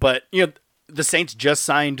 But the Saints just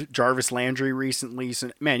signed Jarvis Landry recently.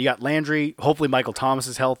 So, man, you got Landry. Hopefully Michael Thomas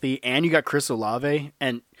is healthy. And you got Chris Olave.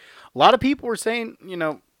 And a lot of people were saying,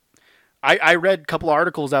 I read a couple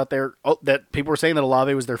articles out there that people were saying that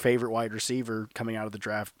Olave was their favorite wide receiver coming out of the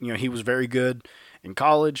draft. He was very good in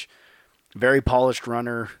college, very polished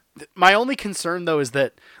runner. My only concern, though, is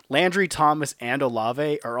that Landry, Thomas, and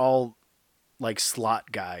Olave are all like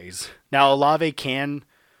slot guys. Now, Olave can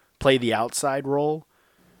play the outside role.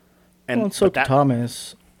 And so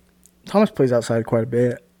Thomas. Thomas plays outside quite a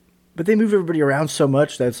bit. But they move everybody around so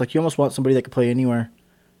much that it's like you almost want somebody that can play anywhere.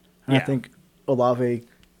 And I think Olave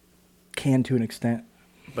can to an extent.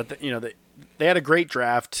 But they had a great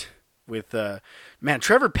draft with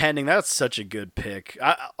Trevor Penning. That's such a good pick.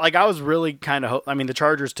 I was really kind of the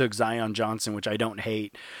Chargers took Zion Johnson, which I don't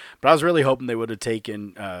hate, but I was really hoping they would have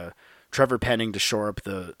taken Trevor Penning to shore up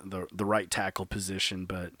the right tackle position.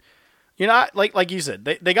 But like you said,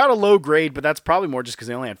 they got a low grade, but that's probably more just because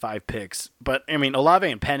they only had 5 picks. But Olave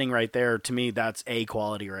and Penning right there, to me, that's A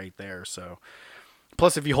quality right there. So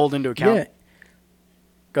plus, if you hold into account,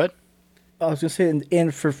 good. I was gonna say,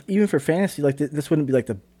 and for even for fantasy, like this wouldn't be like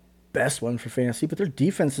the best one for fantasy, but their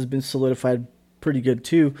defense has been solidified pretty good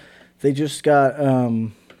too. They just got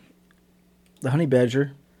the Honey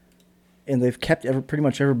Badger, and they've kept pretty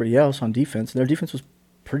much everybody else on defense. And their defense was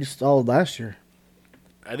pretty solid last year.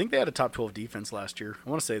 I think they had a top 12 defense last year. I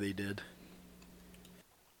want to say they did,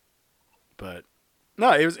 but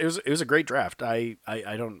no, it was a great draft. I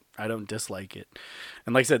don't dislike it,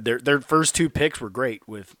 and like I said, their first 2 picks were great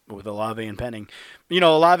with Olave and Penning.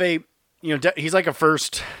 Olave, he's like a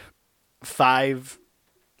first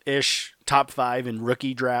 5-ish, top 5 in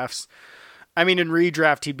rookie drafts. In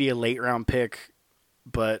redraft he'd be a late round pick,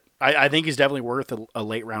 but I think he's definitely worth a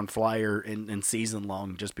late round flyer in season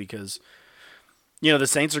long, just because the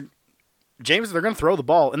Saints are. James, they're going to throw the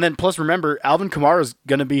ball. And then plus, remember, Alvin Kamara is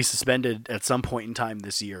going to be suspended at some point in time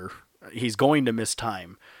this year. He's going to miss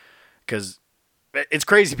time because it's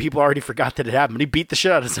crazy. People already forgot that it happened. He beat the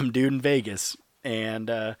shit out of some dude in Vegas, and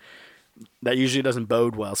that usually doesn't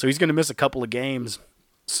bode well. So he's going to miss a couple of games.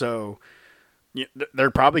 So they're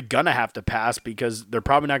probably going to have to pass because they're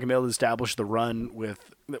probably not going to be able to establish the run with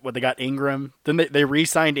what they got Ingram. Then they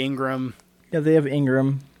re-signed Ingram. Yeah, they have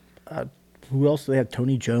Ingram. Who else do they have?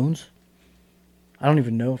 Tony Jones? I don't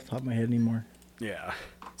even know off the top of my head anymore. Yeah.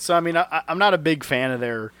 So, I'm not a big fan of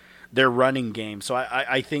their running game. So,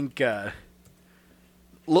 I think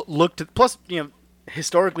looked at – plus,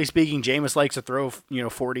 historically speaking, Jameis likes to throw,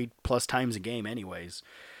 40-plus times a game anyways.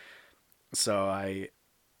 So, I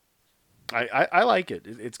like it.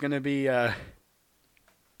 It's going to be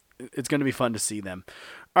fun to see them.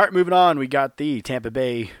 All right, moving on. We got the Tampa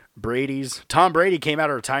Bay Brady's. Tom Brady came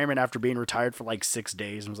out of retirement after being retired for like 6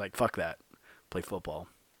 days and was like, fuck that. Play football.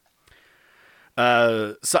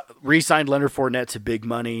 Re-signed Leonard Fournette to big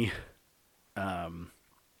money.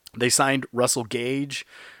 They signed Russell Gage,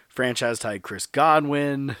 franchise tag Chris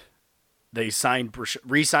Godwin. They re-signed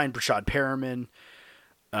Brashad Perriman.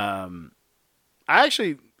 I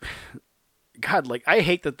actually, I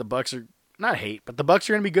hate that the Bucs are not hate, but the Bucs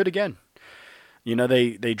are going to be good again.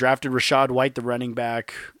 They drafted Rachaad White, the running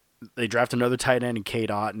back. They draft another tight end in Cade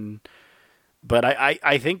Otton. But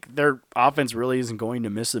I think their offense really isn't going to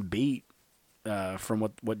miss a beat from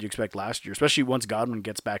what you expect last year, especially once Godwin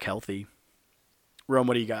gets back healthy. Rome,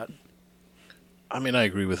 what do you got? I mean, I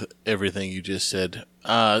agree with everything you just said.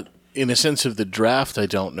 In a sense of the draft, I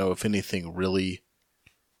don't know if anything really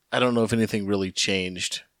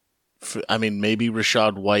changed. I mean, maybe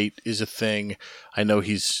Rachaad White is a thing. I know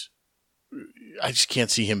I just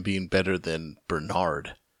can't see him being better than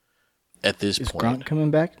Bernard at this point. Is Gronk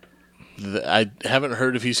coming back? I haven't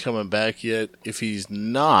heard if he's coming back yet. If he's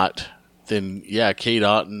not, then yeah, Cade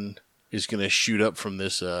Otton is going to shoot up from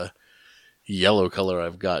this yellow color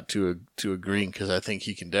I've got to a green because I think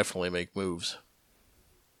he can definitely make moves.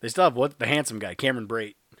 They still have the handsome guy, Cameron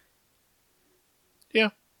Brate. Yeah.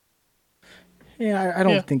 Yeah, I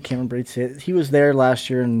don't think Cameron Brate's it. He was there last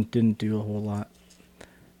year and didn't do a whole lot.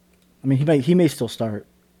 I mean, he may still start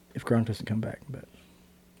if Gronk doesn't come back, but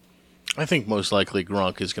I think most likely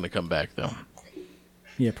Gronk is going to come back though.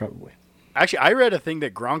 Yeah, probably. Actually, I read a thing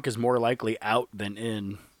that Gronk is more likely out than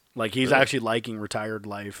in. Like he's actually liking retired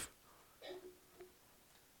life.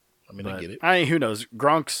 I mean, I get it. I mean, who knows?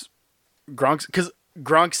 Gronk's because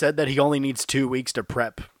Gronk said that he only needs 2 weeks to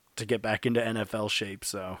prep to get back into NFL shape.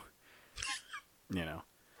 So,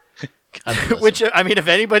 which I mean, if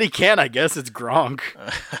anybody can, I guess it's Gronk.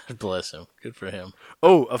 Bless him. Good for him.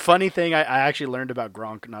 Oh, a funny thing I actually learned about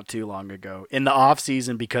Gronk not too long ago. In the off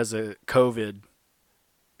season, because of COVID,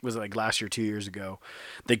 was it like last year, 2 years ago,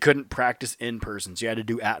 they couldn't practice in person. So you had to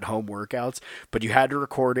do at-home workouts, but you had to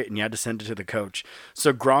record it and you had to send it to the coach.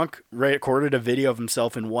 So Gronk recorded a video of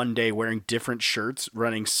himself in one day wearing different shirts,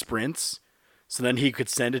 running sprints. So then he could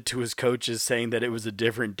send it to his coaches saying that it was a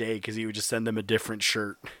different day because he would just send them a different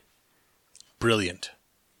shirt. Brilliant.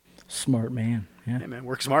 Smart man. Yeah, Hey man,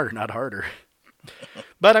 work smarter, not harder.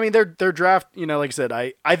 But I mean, their draft, like I said,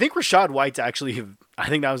 I think Rachaad White's actually, I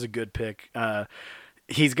think that was a good pick.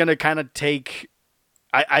 He's going to kind of take,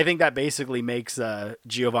 I think that basically makes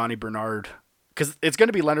Giovanni Bernard, because it's going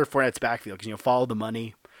to be Leonard Fournette's backfield, because, follow the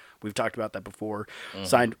money. We've talked about that before. Mm-hmm.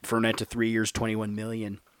 Signed Fournette to 3 years, $21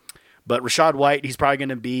 million. But Rachaad White, he's probably going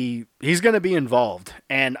to be, involved.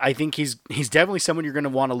 And I think he's definitely someone you're going to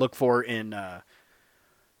want to look for in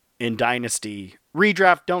Dynasty.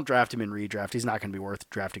 Redraft, don't draft him in redraft. He's not going to be worth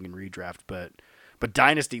drafting in redraft. But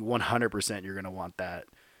Dynasty, 100% you're going to want that.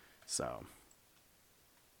 So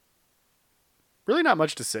really not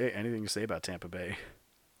much anything to say about Tampa Bay.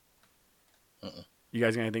 You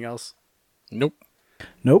guys got anything else? Nope.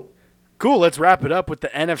 Cool, let's wrap it up with the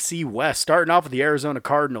NFC West. Starting off with the Arizona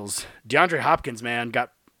Cardinals. DeAndre Hopkins, man,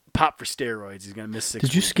 got popped for steroids. He's going to miss 6 weeks.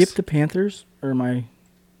 Did you skip the Panthers, or am I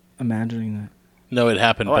imagining that? No, it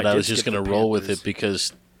happened, but I was did just skip going the to roll with Panthers. it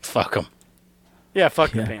because fuck them. Yeah,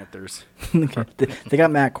 fuck the Panthers. Okay. They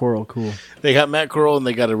got Matt Corral. Cool. They got Matt Corral, and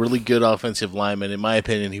they got a really good offensive lineman. In my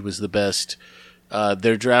opinion, he was the best.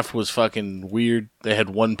 Their draft was fucking weird. They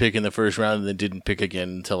had one pick in the first round and then didn't pick again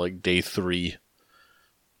until like day 3.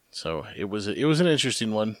 So it was an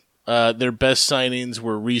interesting one. Their best signings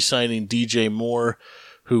were re-signing DJ Moore,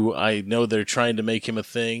 who I know they're trying to make him a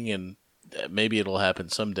thing, and maybe it'll happen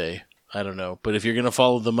someday. I don't know. But if you're going to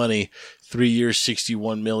follow the money, 3 years,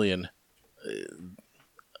 $61 million,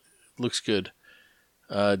 looks good.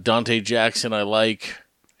 Dante Jackson, I like.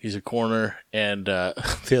 He's a corner. And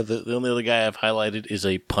the only other guy I've highlighted is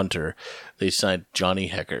a punter. They signed Johnny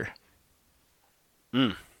Hecker.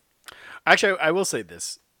 Actually, I will say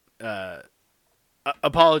this.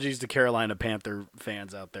 Apologies to Carolina Panther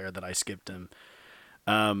fans out there that I skipped him.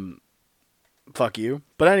 Fuck you.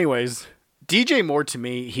 But anyways, DJ Moore, to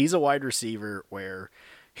me, he's a wide receiver where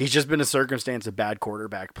he's just been a circumstance of bad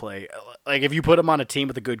quarterback play. Like, if you put him on a team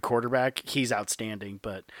with a good quarterback, he's outstanding.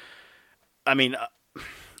 But, I mean,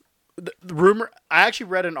 the rumor... I actually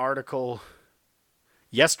read an article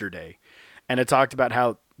yesterday, and it talked about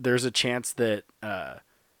how there's a chance that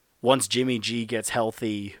once Jimmy G gets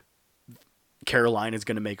healthy, Carolina's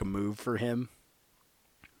going to make a move for him,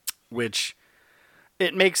 which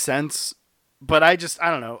it makes sense. But I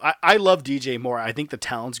don't know. I love DJ Moore. I think the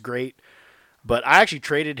talent's great, but I actually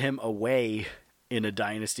traded him away in a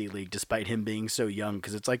dynasty league despite him being so young,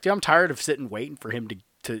 because it's like, dude, I'm tired of sitting waiting for him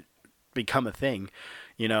to become a thing.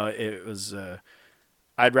 It was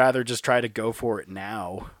I'd rather just try to go for it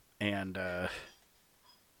now, and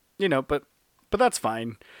but that's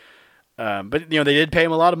fine. But they did pay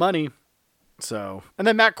him a lot of money. So, and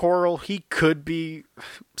then Matt Corral, he could be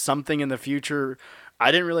something in the future.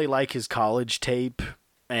 I didn't really like his college tape,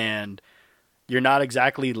 and you're not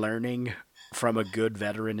exactly learning from a good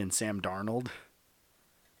veteran in Sam Darnold.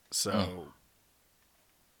 So,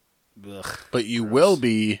 but you will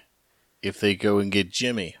be if they go and get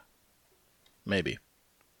Jimmy. Maybe.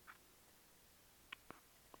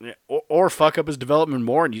 Yeah, or fuck up his development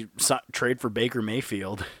more and you trade for Baker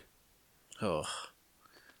Mayfield. Oh,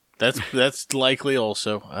 that's likely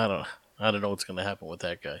also. I don't know what's going to happen with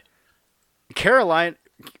that guy. Carolina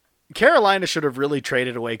should have really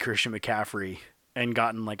traded away Christian McCaffrey and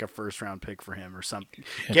gotten like a first round pick for him or something.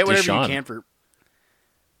 Get whatever you can for.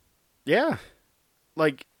 Yeah,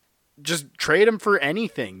 like just trade him for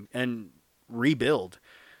anything and rebuild.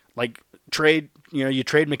 Like you trade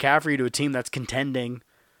McCaffrey to a team that's contending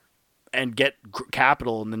and get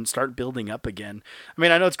capital and then start building up again. I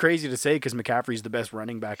mean, I know it's crazy to say because McCaffrey's the best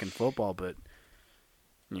running back in football, but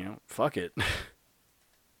fuck it.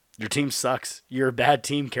 Your team sucks. You're a bad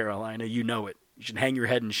team, Carolina. You know it. You should hang your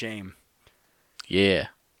head in shame. Yeah.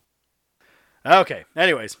 Okay.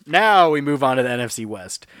 Anyways, now we move on to the NFC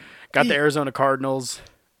West. Got the Arizona Cardinals.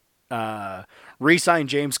 Re-signed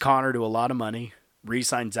James Conner to a lot of money.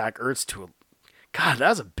 Re-signed Zach Ertz to God, that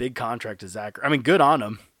was a big contract to Zach. I mean, good on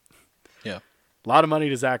him. Yeah. A lot of money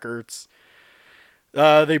to Zach Ertz.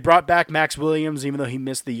 They brought back Max Williams, even though he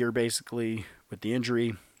missed the year basically with the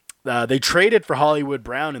injury. They traded for Hollywood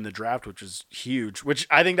Brown in the draft, which was huge, which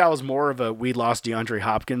I think that was more of a we lost DeAndre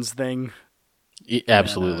Hopkins thing.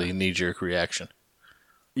 Absolutely. Knee-jerk reaction.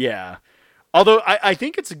 Yeah. Although I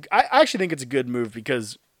actually think it's a good move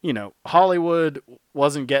because, Hollywood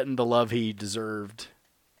wasn't getting the love he deserved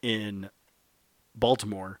in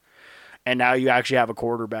Baltimore. And now you actually have a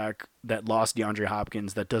quarterback that lost DeAndre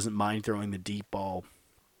Hopkins that doesn't mind throwing the deep ball.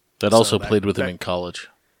 That also played with him in college.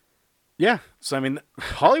 Yeah. So, I mean,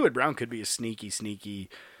 Hollywood Brown could be a sneaky,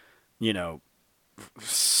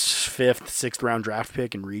 fifth, sixth round draft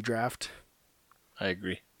pick and redraft. I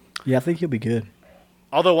agree. Yeah, I think he'll be good.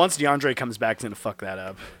 Although once DeAndre comes back, it's going to fuck that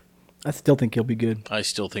up. I still think he'll be good. I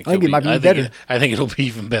still think it might be better. I think it'll be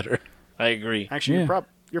even better. I agree. Actually,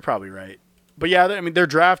 you're probably right. But yeah, I mean, they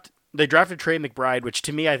drafted Trey McBride, which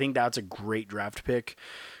to me, I think that's a great draft pick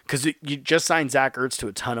because you just signed Zach Ertz to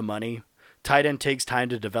a ton of money. Tight end takes time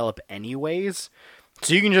to develop anyways.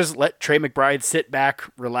 So you can just let Trey McBride sit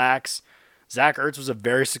back, relax. Zach Ertz was a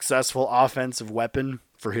very successful offensive weapon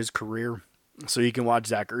for his career. So you can watch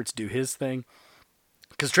Zach Ertz do his thing.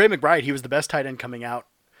 Because Trey McBride, he was the best tight end coming out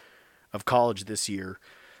of college this year.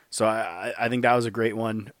 So I think that was a great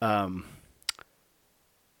one. I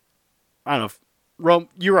don't know. Rome,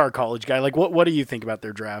 you're our college guy. Like, what do you think about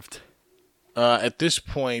their draft? At this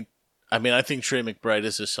point, I mean, I think Trey McBride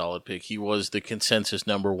is a solid pick. He was the consensus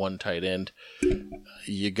number one tight end.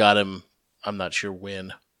 You got him. I'm not sure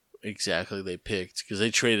when exactly they picked because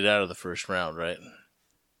they traded out of the first round, right?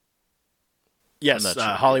 Yes, sure.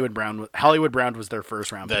 Hollywood Brown was their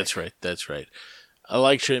first round pick. That's right. I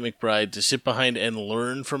like Trey McBride to sit behind and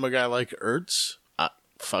learn from a guy like Ertz.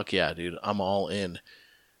 Fuck yeah, dude. I'm all in.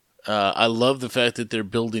 I love the fact that they're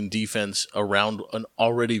building defense around an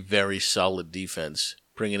already very solid defense.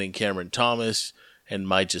 Bringing in Cameron Thomas and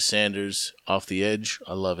Micah Sanders off the edge.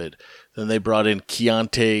 I love it. Then they brought in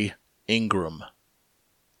Keontae Ingram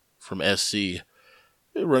from SC.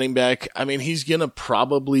 Running back, I mean, he's going to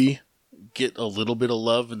probably get a little bit of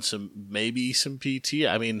love and maybe some PT.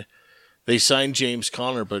 I mean, they signed James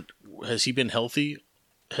Conner, but has he been healthy?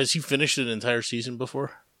 Has he finished an entire season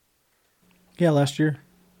before? Yeah, last year.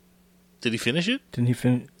 Did he finish it? Didn't he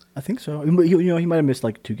finish? I think so. He might have missed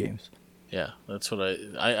like 2 games. Yeah, that's what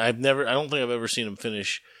I don't think I've ever seen him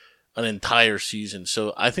finish an entire season.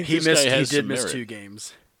 So I think he did miss 2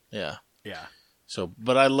 games. Yeah. Yeah. So,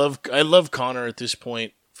 but I love Connor at this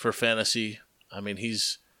point for fantasy. I mean,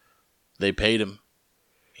 they paid him.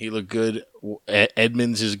 He looked good.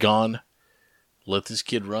 Edmonds is gone. Let this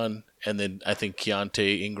kid run, and then I think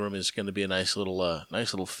Keontae Ingram is going to be a nice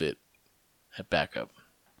little fit at backup.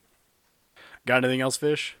 Got anything else,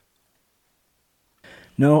 Fish?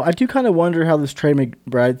 No, I do kind of wonder how this Trey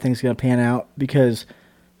McBride thing's going to pan out because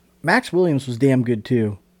Max Williams was damn good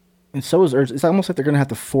too, and so was Ertz. It's almost like they're going to have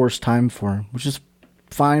to force time for him, which is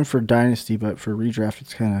fine for Dynasty, but for redraft,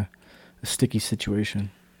 it's kind of a sticky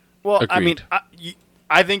situation. Well, Agreed. I mean,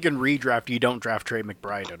 I think in redraft you don't draft Trey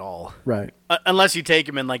McBride at all, right? Unless you take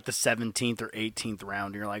him in like the 17th or 18th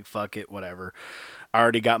round, and you're like, fuck it, whatever. I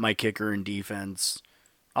already got my kicker in defense.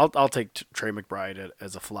 I'll take Trey McBride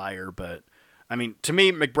as a flyer, but I mean, to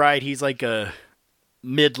me, McBride, he's like a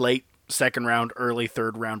mid-late second round, early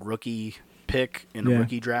third round rookie pick in a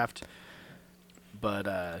rookie draft. But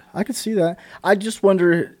I could see that. I just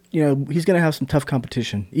wonder, he's going to have some tough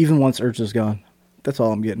competition, even once Ertz is gone. That's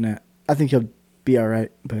all I'm getting at. I think he'll be all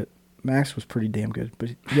right, but Max was pretty damn good.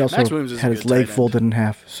 But he also had his leg folded in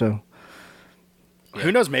half, so.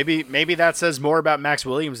 Who knows? Maybe that says more about Max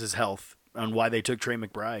Williams' health on why they took Trey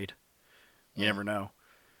McBride. You never know.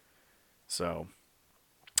 So,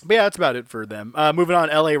 but yeah, that's about it for them. Moving on,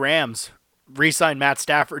 LA Rams re-signed Matt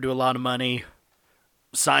Stafford to a lot of money.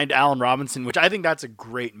 Signed Allen Robinson, which I think that's a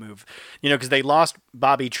great move. Because they lost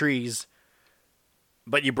Bobby Trees,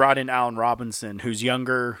 but you brought in Allen Robinson, who's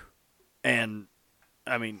younger, and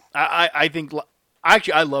I mean, I think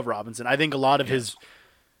actually I love Robinson. I think a lot of his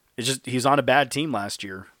it's just he's on a bad team last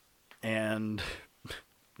year, and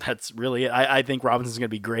that's really it. I think Robinson's going to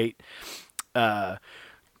be great.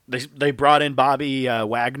 They brought in Bobby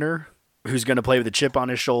Wagner, who's going to play with a chip on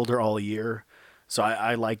his shoulder all year, so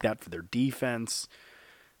I like that for their defense.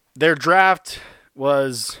 Their draft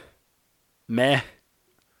was meh,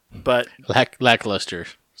 but lackluster.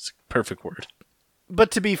 It's a perfect word.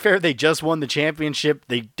 But to be fair, they just won the championship.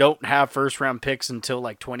 They don't have first-round picks until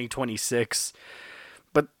like 2026.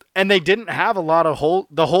 And they didn't have a lot of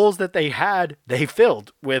the holes that they had, they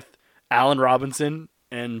filled with Allen Robinson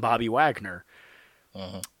and Bobby Wagner.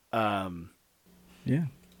 Yeah.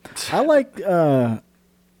 I like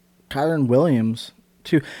Kyron Williams,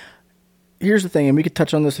 too. Here's the thing, and we could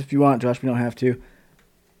touch on this if you want, Josh. We don't have to.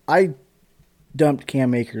 I dumped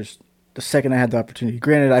Cam Akers the second I had the opportunity.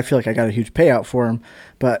 Granted, I feel like I got a huge payout for him,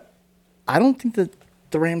 but I don't think that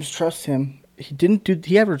the Rams trust him. He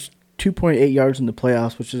averaged 2.8 yards in the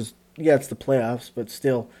playoffs, which is, yeah, it's the playoffs, but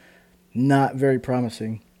still not very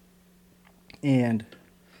promising. And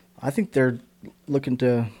I think they're looking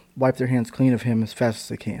to wipe their hands clean of him as fast as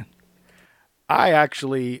they can. I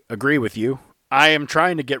actually agree with you. I am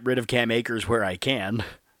trying to get rid of Cam Akers where I can.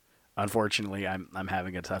 Unfortunately, I'm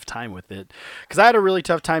having a tough time with it because I had a really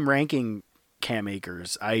tough time ranking Cam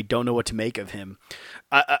Akers. I don't know what to make of him.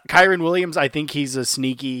 Kyron Williams, I think he's a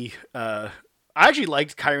sneaky. I actually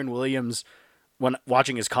liked Kyron Williams when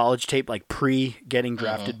watching his college tape, like pre getting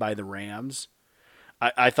drafted by the Rams.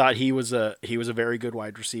 I thought he was a very good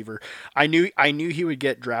wide receiver. I knew he would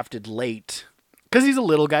get drafted late because he's a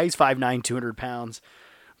little guy. He's 5'9", 200 pounds.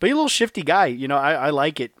 But he's a little shifty guy. I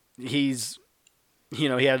like it. He's, he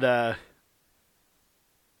had,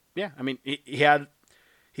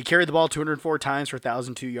 he carried the ball 204 times for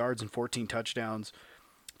 1,002 yards and 14 touchdowns,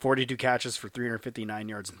 42 catches for 359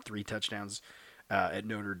 yards and 3 touchdowns at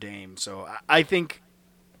Notre Dame. So I think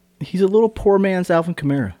he's a little poor man's Alvin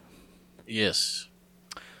Kamara. Yes.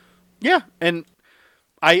 Yeah, and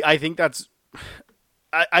I think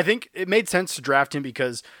I think it made sense to draft him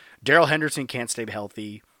because Darrell Henderson can't stay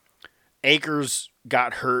healthy. Akers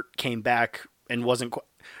got hurt, came back, and wasn't quite.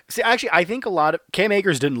 See, actually, I think Cam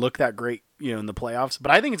Akers didn't look that great, in the playoffs,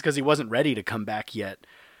 but I think it's because he wasn't ready to come back yet.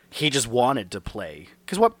 He just wanted to play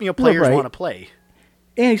because players want to play.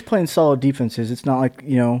 And he's playing solid defenses. It's not like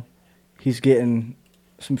he's getting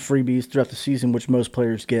some freebies throughout the season, which most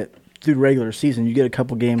players get through the regular season. You get a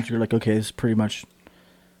couple games, you're like, okay, this is pretty much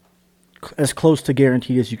as close to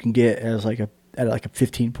guaranteed as you can get as like a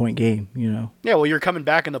 15-point game, Yeah, well, you're coming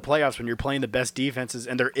back in the playoffs when you're playing the best defenses,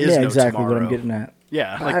 and there is no exactly tomorrow. what I'm getting at.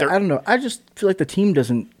 Yeah, I don't know. I just feel like the team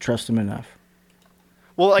doesn't trust him enough.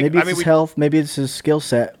 Well, maybe it's his health, maybe it's his skill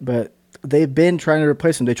set, but they've been trying to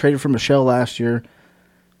replace him. They traded for Michelle last year.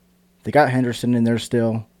 They got Henderson in there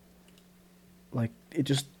still. Like, it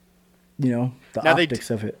just, the optics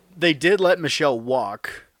of it. They did let Michelle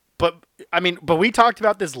walk, but we talked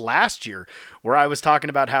about this last year where I was talking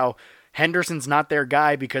about how Henderson's not their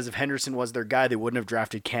guy because if Henderson was their guy, they wouldn't have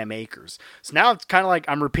drafted Cam Akers. So now it's kind of like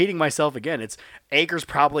I'm repeating myself again. It's Akers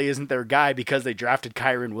probably isn't their guy because they drafted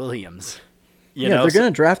Kyron Williams. They're going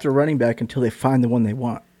to draft a running back until they find the one they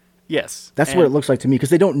want. Yes. That's what it looks like to me because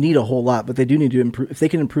they don't need a whole lot, but they do need to improve. If they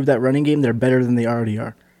can improve that running game, they're better than they already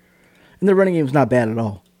are. And their running game's not bad at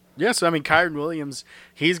all. Yeah, so Kyron Williams,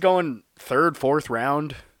 he's going 3rd, 4th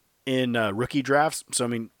round in rookie drafts.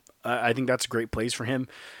 So I think that's a great place for him.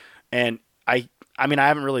 And I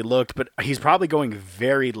haven't really looked, but he's probably going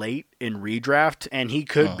very late in redraft, and he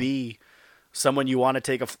could be someone you want to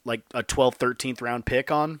take a 12th, 13th round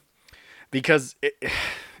pick on, because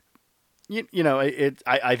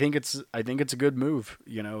I think it's a good move.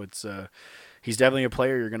 It's he's definitely a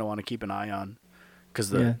player you're going to want to keep an eye on, because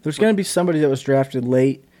there's going to be somebody that was drafted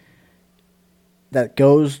late that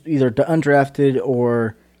goes either to undrafted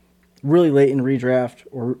or really late in redraft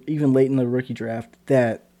or even late in the rookie draft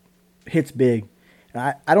that hits big.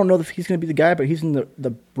 And I don't know if he's going to be the guy, but he's in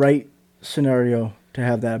the right scenario to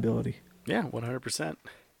have that ability. Yeah, 100%.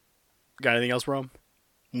 Got anything else, Rome?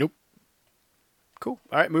 Nope. Cool.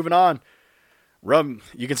 All right, moving on. Rome,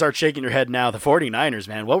 you can start shaking your head now. The 49ers,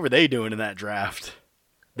 man, what were they doing in that draft?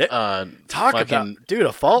 Talk about, dude,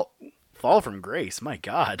 a fall from grace. My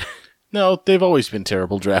God. No, they've always been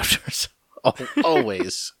terrible drafters.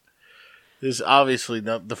 Always. This obviously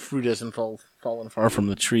not the fruit hasn't fallen far from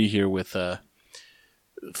the tree here with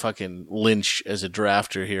fucking Lynch as a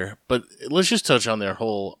drafter here. But let's just touch on their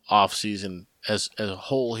whole offseason as a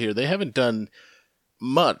whole here. They haven't done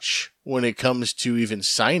much when it comes to even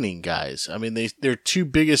signing guys. I mean, their two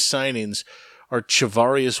biggest signings are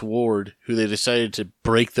Chavarius Ward, who they decided to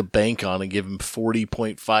break the bank on and give him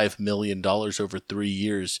 $40.5 million over 3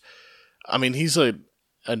 years. I mean, he's like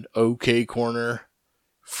an okay corner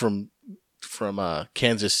from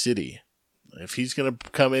Kansas City. If he's going to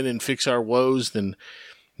come in and fix our woes, then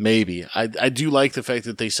maybe. I do like the fact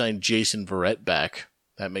that they signed Jason Verrett back.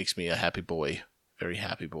 That makes me a happy boy. Very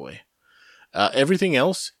happy boy. Everything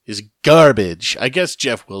else is garbage. I guess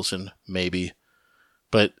Jeff Wilson, maybe.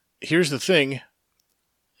 But here's the thing.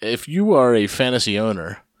 If you are a fantasy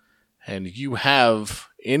owner and you have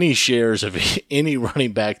any shares of any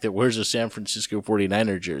running back that wears a San Francisco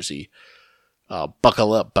 49er jersey,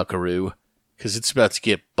 buckle up, buckaroo, because it's about to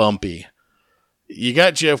get bumpy. You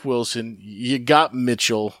got Jeff Wilson. You got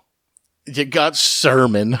Mitchell. You got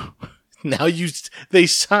Sermon. Now they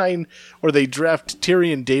sign or they draft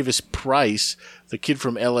Tyrion Davis-Price, the kid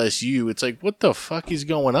from LSU. It's like, what the fuck is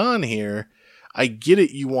going on here? I get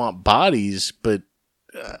it, you want bodies, but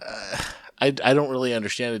I don't really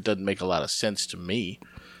understand. It doesn't make a lot of sense to me.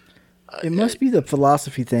 It must be the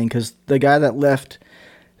philosophy thing, because the guy that left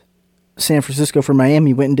San Francisco for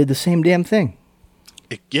Miami went and did the same damn thing.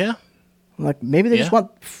 Yeah. Like, maybe they just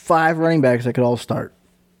want 5 running backs that could all start.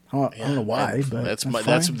 I don't know why, but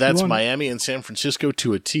that's Miami and San Francisco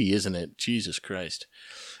to a T, isn't it? Jesus Christ.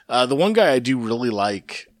 The one guy I do really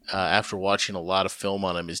like after watching a lot of film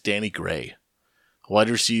on him is Danny Gray, wide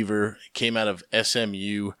receiver, came out of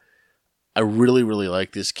SMU. I really, really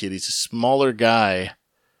like this kid. He's a smaller guy,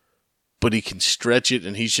 but he can stretch it,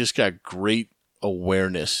 and he's just got great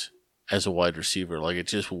awareness as a wide receiver. Like, it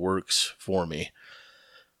just works for me.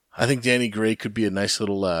 I think Danny Gray could be a nice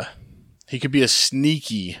little he could be a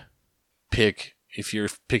sneaky pick if you're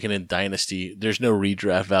picking in Dynasty. There's no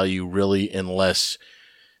redraft value really unless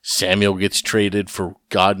Samuel gets traded for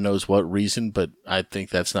God knows what reason, but I think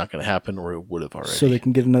that's not going to happen, or it would have already. So they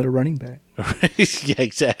can get another running back. Yeah,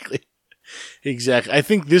 exactly. Exactly. I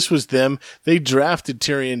think this was them. They drafted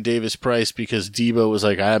Tyrion Davis-Price because Debo was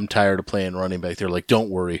like, I'm tired of playing running back. They're like, don't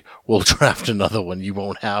worry, we'll draft another one. You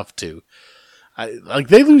won't have to.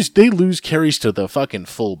 They lose carries to the fucking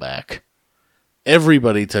fullback.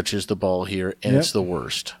 Everybody touches the ball here, and It's the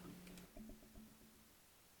worst.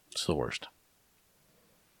 It's the worst.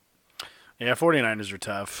 Yeah, 49ers are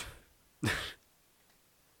tough.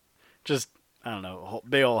 Just, I don't know,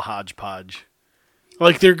 big old hodgepodge.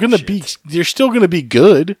 Like, they're still gonna be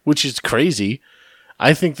good, which is crazy.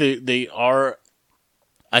 I think they are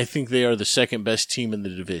the second best team in the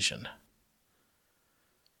division.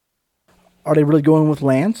 Are they really going with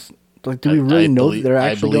Lance? Like, do we really know that they're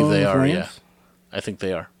actually going with Lance? Yeah. I think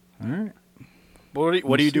they are. All right.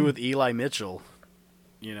 What do you do with Eli Mitchell?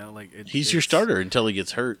 You know, like he's your starter until he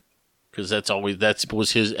gets hurt, because that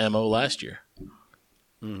was his MO last year.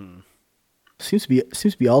 Mm-hmm. Seems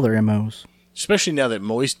to be all their MOs. Especially now that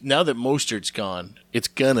Mostert's gone, it's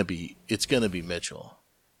gonna be Mitchell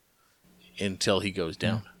until he goes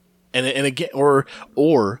down, and again, or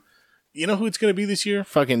you know who it's gonna be this year?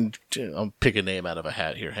 Fucking, I'll pick a name out of a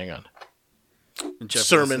hat here. Hang on.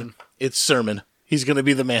 Sermon. Wilson. It's Sermon. He's gonna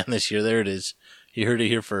be the man this year. There it is. You heard it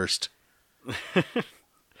here first.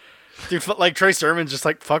 Dude, like Trey Sermon's just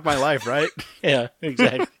like, fuck my life, right? Yeah,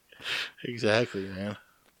 exactly. Exactly, man.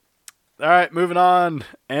 All right, moving on.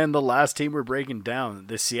 And the last team we're breaking down,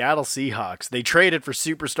 the Seattle Seahawks. They traded for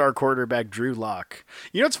superstar quarterback Drew Lock.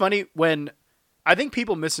 You know what's funny? I think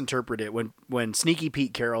people misinterpret it when Sneaky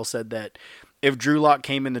Pete Carroll said that if Drew Lock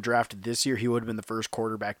came in the draft this year, he would have been the first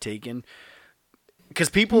quarterback taken. Because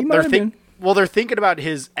they're thinking about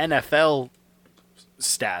his NFL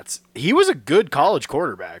stats. He was a good college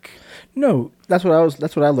quarterback. No, that's what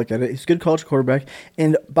I look at it. He's a good college quarterback.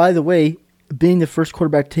 And by the way, being the first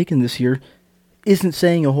quarterback taken this year isn't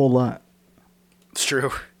saying a whole lot. It's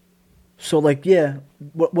true. So, like, yeah,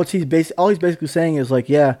 all he's basically saying is, like,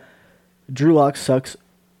 yeah, Drew Lock sucks,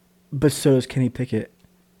 but so does Kenny Pickett.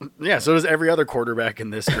 Yeah, so does every other quarterback in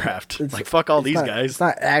this draft. Like, fuck all these guys. It's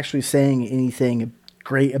not actually saying anything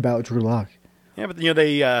great about Drew Lock. Yeah, but,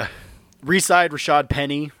 they re-signed Rashad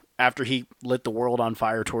Penny after he lit the world on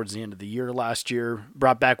fire towards the end of the year last year.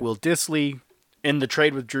 Brought back Will Dissly. In the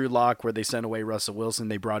trade with Drew Lock, where they sent away Russell Wilson,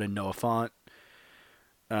 they brought in Noah Fant.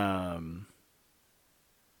 I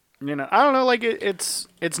don't know. Like, it's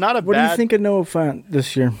not a bad... What do you think of Noah Fant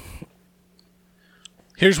this year?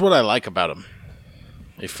 Here's what I like about him.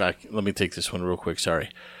 Let me take this one real quick. Sorry.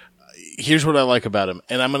 here's what I like about him,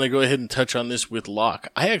 and I'm going to go ahead and touch on this with Locke.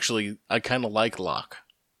 I kind of like Locke.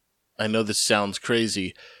 I know this sounds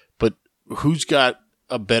crazy, but who's got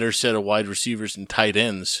a better set of wide receivers and tight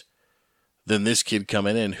ends than this kid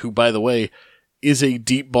coming in, who, by the way, is a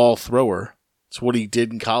deep ball thrower. It's what he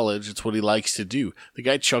did in college. It's what he likes to do. The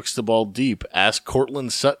guy chucks the ball deep. Ask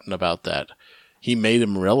Cortland Sutton about that. He made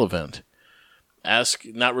him relevant. Ask,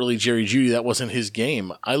 not really Jerry Jeudy, that wasn't his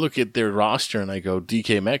game. I look at their roster and I go,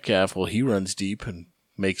 DK Metcalf, well, he runs deep and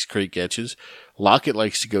makes great catches. Lockett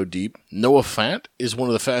likes to go deep. Noah Fant is one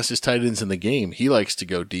of the fastest tight ends in the game. He likes to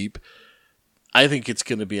go deep. I think it's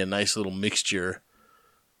going to be a nice little mixture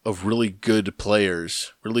of really good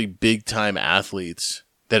players, really big-time athletes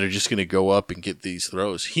that are just going to go up and get these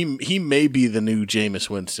throws. He may be the new Jameis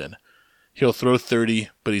Winston. He'll throw 30,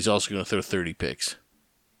 but he's also going to throw 30 picks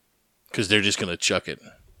because they're just going to chuck it.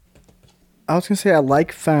 I was going to say I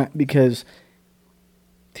like Fant because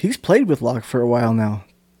he's played with Locke for a while now.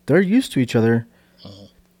 They're used to each other.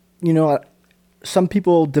 You know, some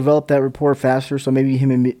people develop that rapport faster, so maybe him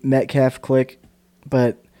and Metcalf click,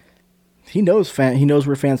 but he knows Fant. He knows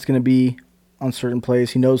where Fant's going to be on certain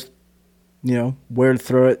plays. He knows, you know, where to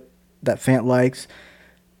throw it that Fant likes.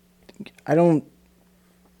 I don't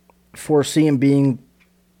foresee him being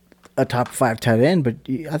a top 5 tight end, but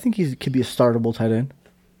I think he could be a startable tight end.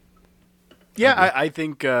 Yeah, I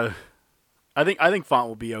think Font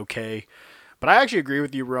will be okay, but I actually agree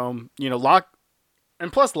with you, Rome. You know, Locke,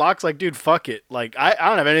 and plus Locke's like, dude, fuck it. Like, I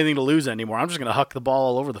don't have anything to lose anymore. I'm just gonna huck the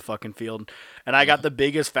ball all over the fucking field, and I got the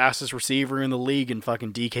biggest, fastest receiver in the league in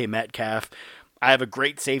fucking DK Metcalf. I have a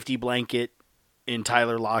great safety blanket in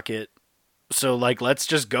Tyler Lockett. So like, let's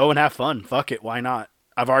just go and have fun. Fuck it, why not?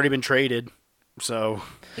 I've already been traded, so.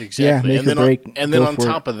 Exactly. Yeah, and then on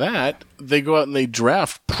top of that, they go out and they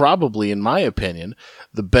draft, probably, in my opinion,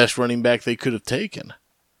 the best running back they could have taken.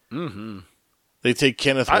 Mm-hmm. They take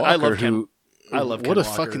Kenneth Walker, I love what Ken a Walker.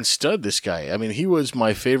 fucking stud this guy. I mean, he was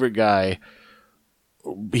my favorite guy.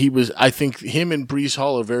 I think him and Breece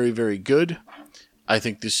Hall are very, very good. I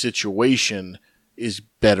think this situation is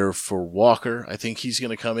better for Walker. I think he's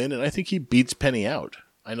going to come in, and I think he beats Penny out.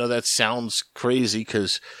 I know that sounds crazy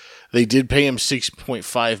because they did pay him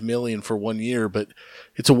 $6.5 million for 1 year, but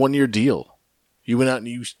it's a 1 year deal. You went out and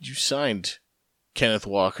you signed Kenneth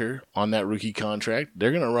Walker on that rookie contract.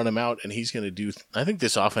 They're going to run him out, and he's going to do. I think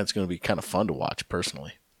this offense is going to be kind of fun to watch,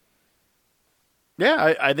 personally.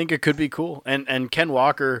 Yeah, I think it could be cool. And Ken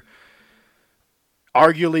Walker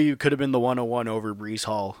arguably could have been the 101 over Breece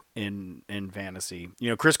Hall in fantasy. You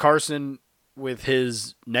know, Chris Carson with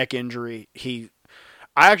his neck injury,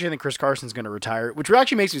 I actually think Chris Carson's going to retire, which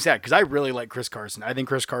actually makes me sad because I really like Chris Carson. I think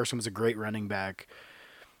Chris Carson was a great running back.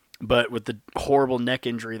 But with the horrible neck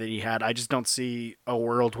injury that he had, I just don't see a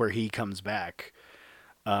world where he comes back.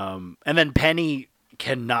 And then Penny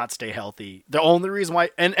cannot stay healthy. The only reason why,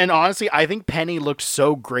 and honestly, I think Penny looked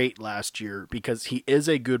so great last year because he is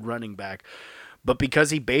a good running back. But because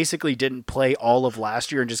he basically didn't play all of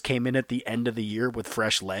last year and just came in at the end of the year with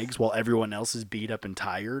fresh legs while everyone else is beat up and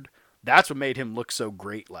tired, that's what made him look so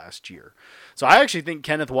great last year. So I actually think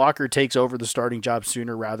Kenneth Walker takes over the starting job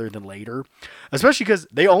sooner rather than later, especially because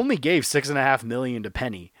they only gave $6.5 million to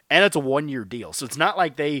Penny, and it's a 1 year deal. So it's not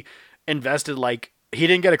like they invested like he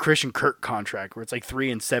didn't get a Christian Kirk contract where it's like 3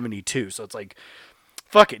 and 72. So it's like,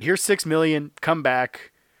 fuck it, here's $6 million, come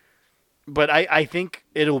back. But I think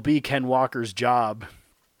it'll be Ken Walker's job.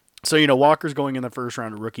 So, you know, Walker's going in the first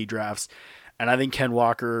round of rookie drafts, and I think Ken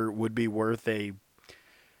Walker would be worth a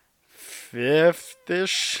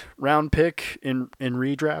 5th-ish round pick in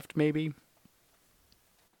redraft, maybe.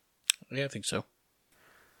 Yeah, I think so.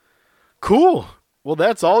 Cool. Well,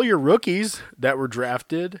 that's all your rookies that were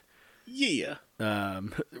drafted. Yeah.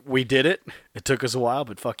 We did it. It took us a while,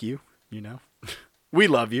 but fuck you. You know, we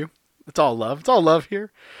love you. It's all love. It's all love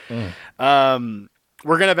here. We're gonna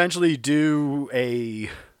eventually do a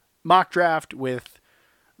mock draft with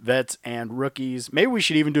vets and rookies. Maybe we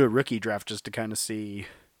should even do a rookie draft just to kind of see,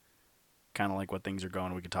 kind of like what things are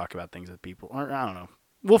going. We could talk about things with people. Or, I don't know.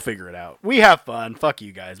 We'll figure it out. We have fun. Fuck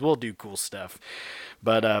you guys. We'll do cool stuff.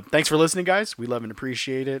 But thanks for listening, guys. We love and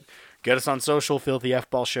appreciate it. Get us on social. Filthy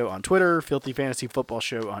F-Ball Show on Twitter. Filthy Fantasy Football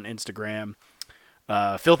Show on Instagram.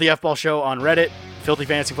 Filthy F-Ball Show on Reddit.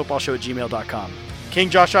 filthyfantasyfootballshow@gmail.com. King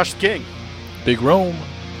Josh the King. Big Rome.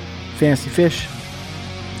 Fantasy Fish.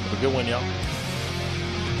 Have a good one, y'all.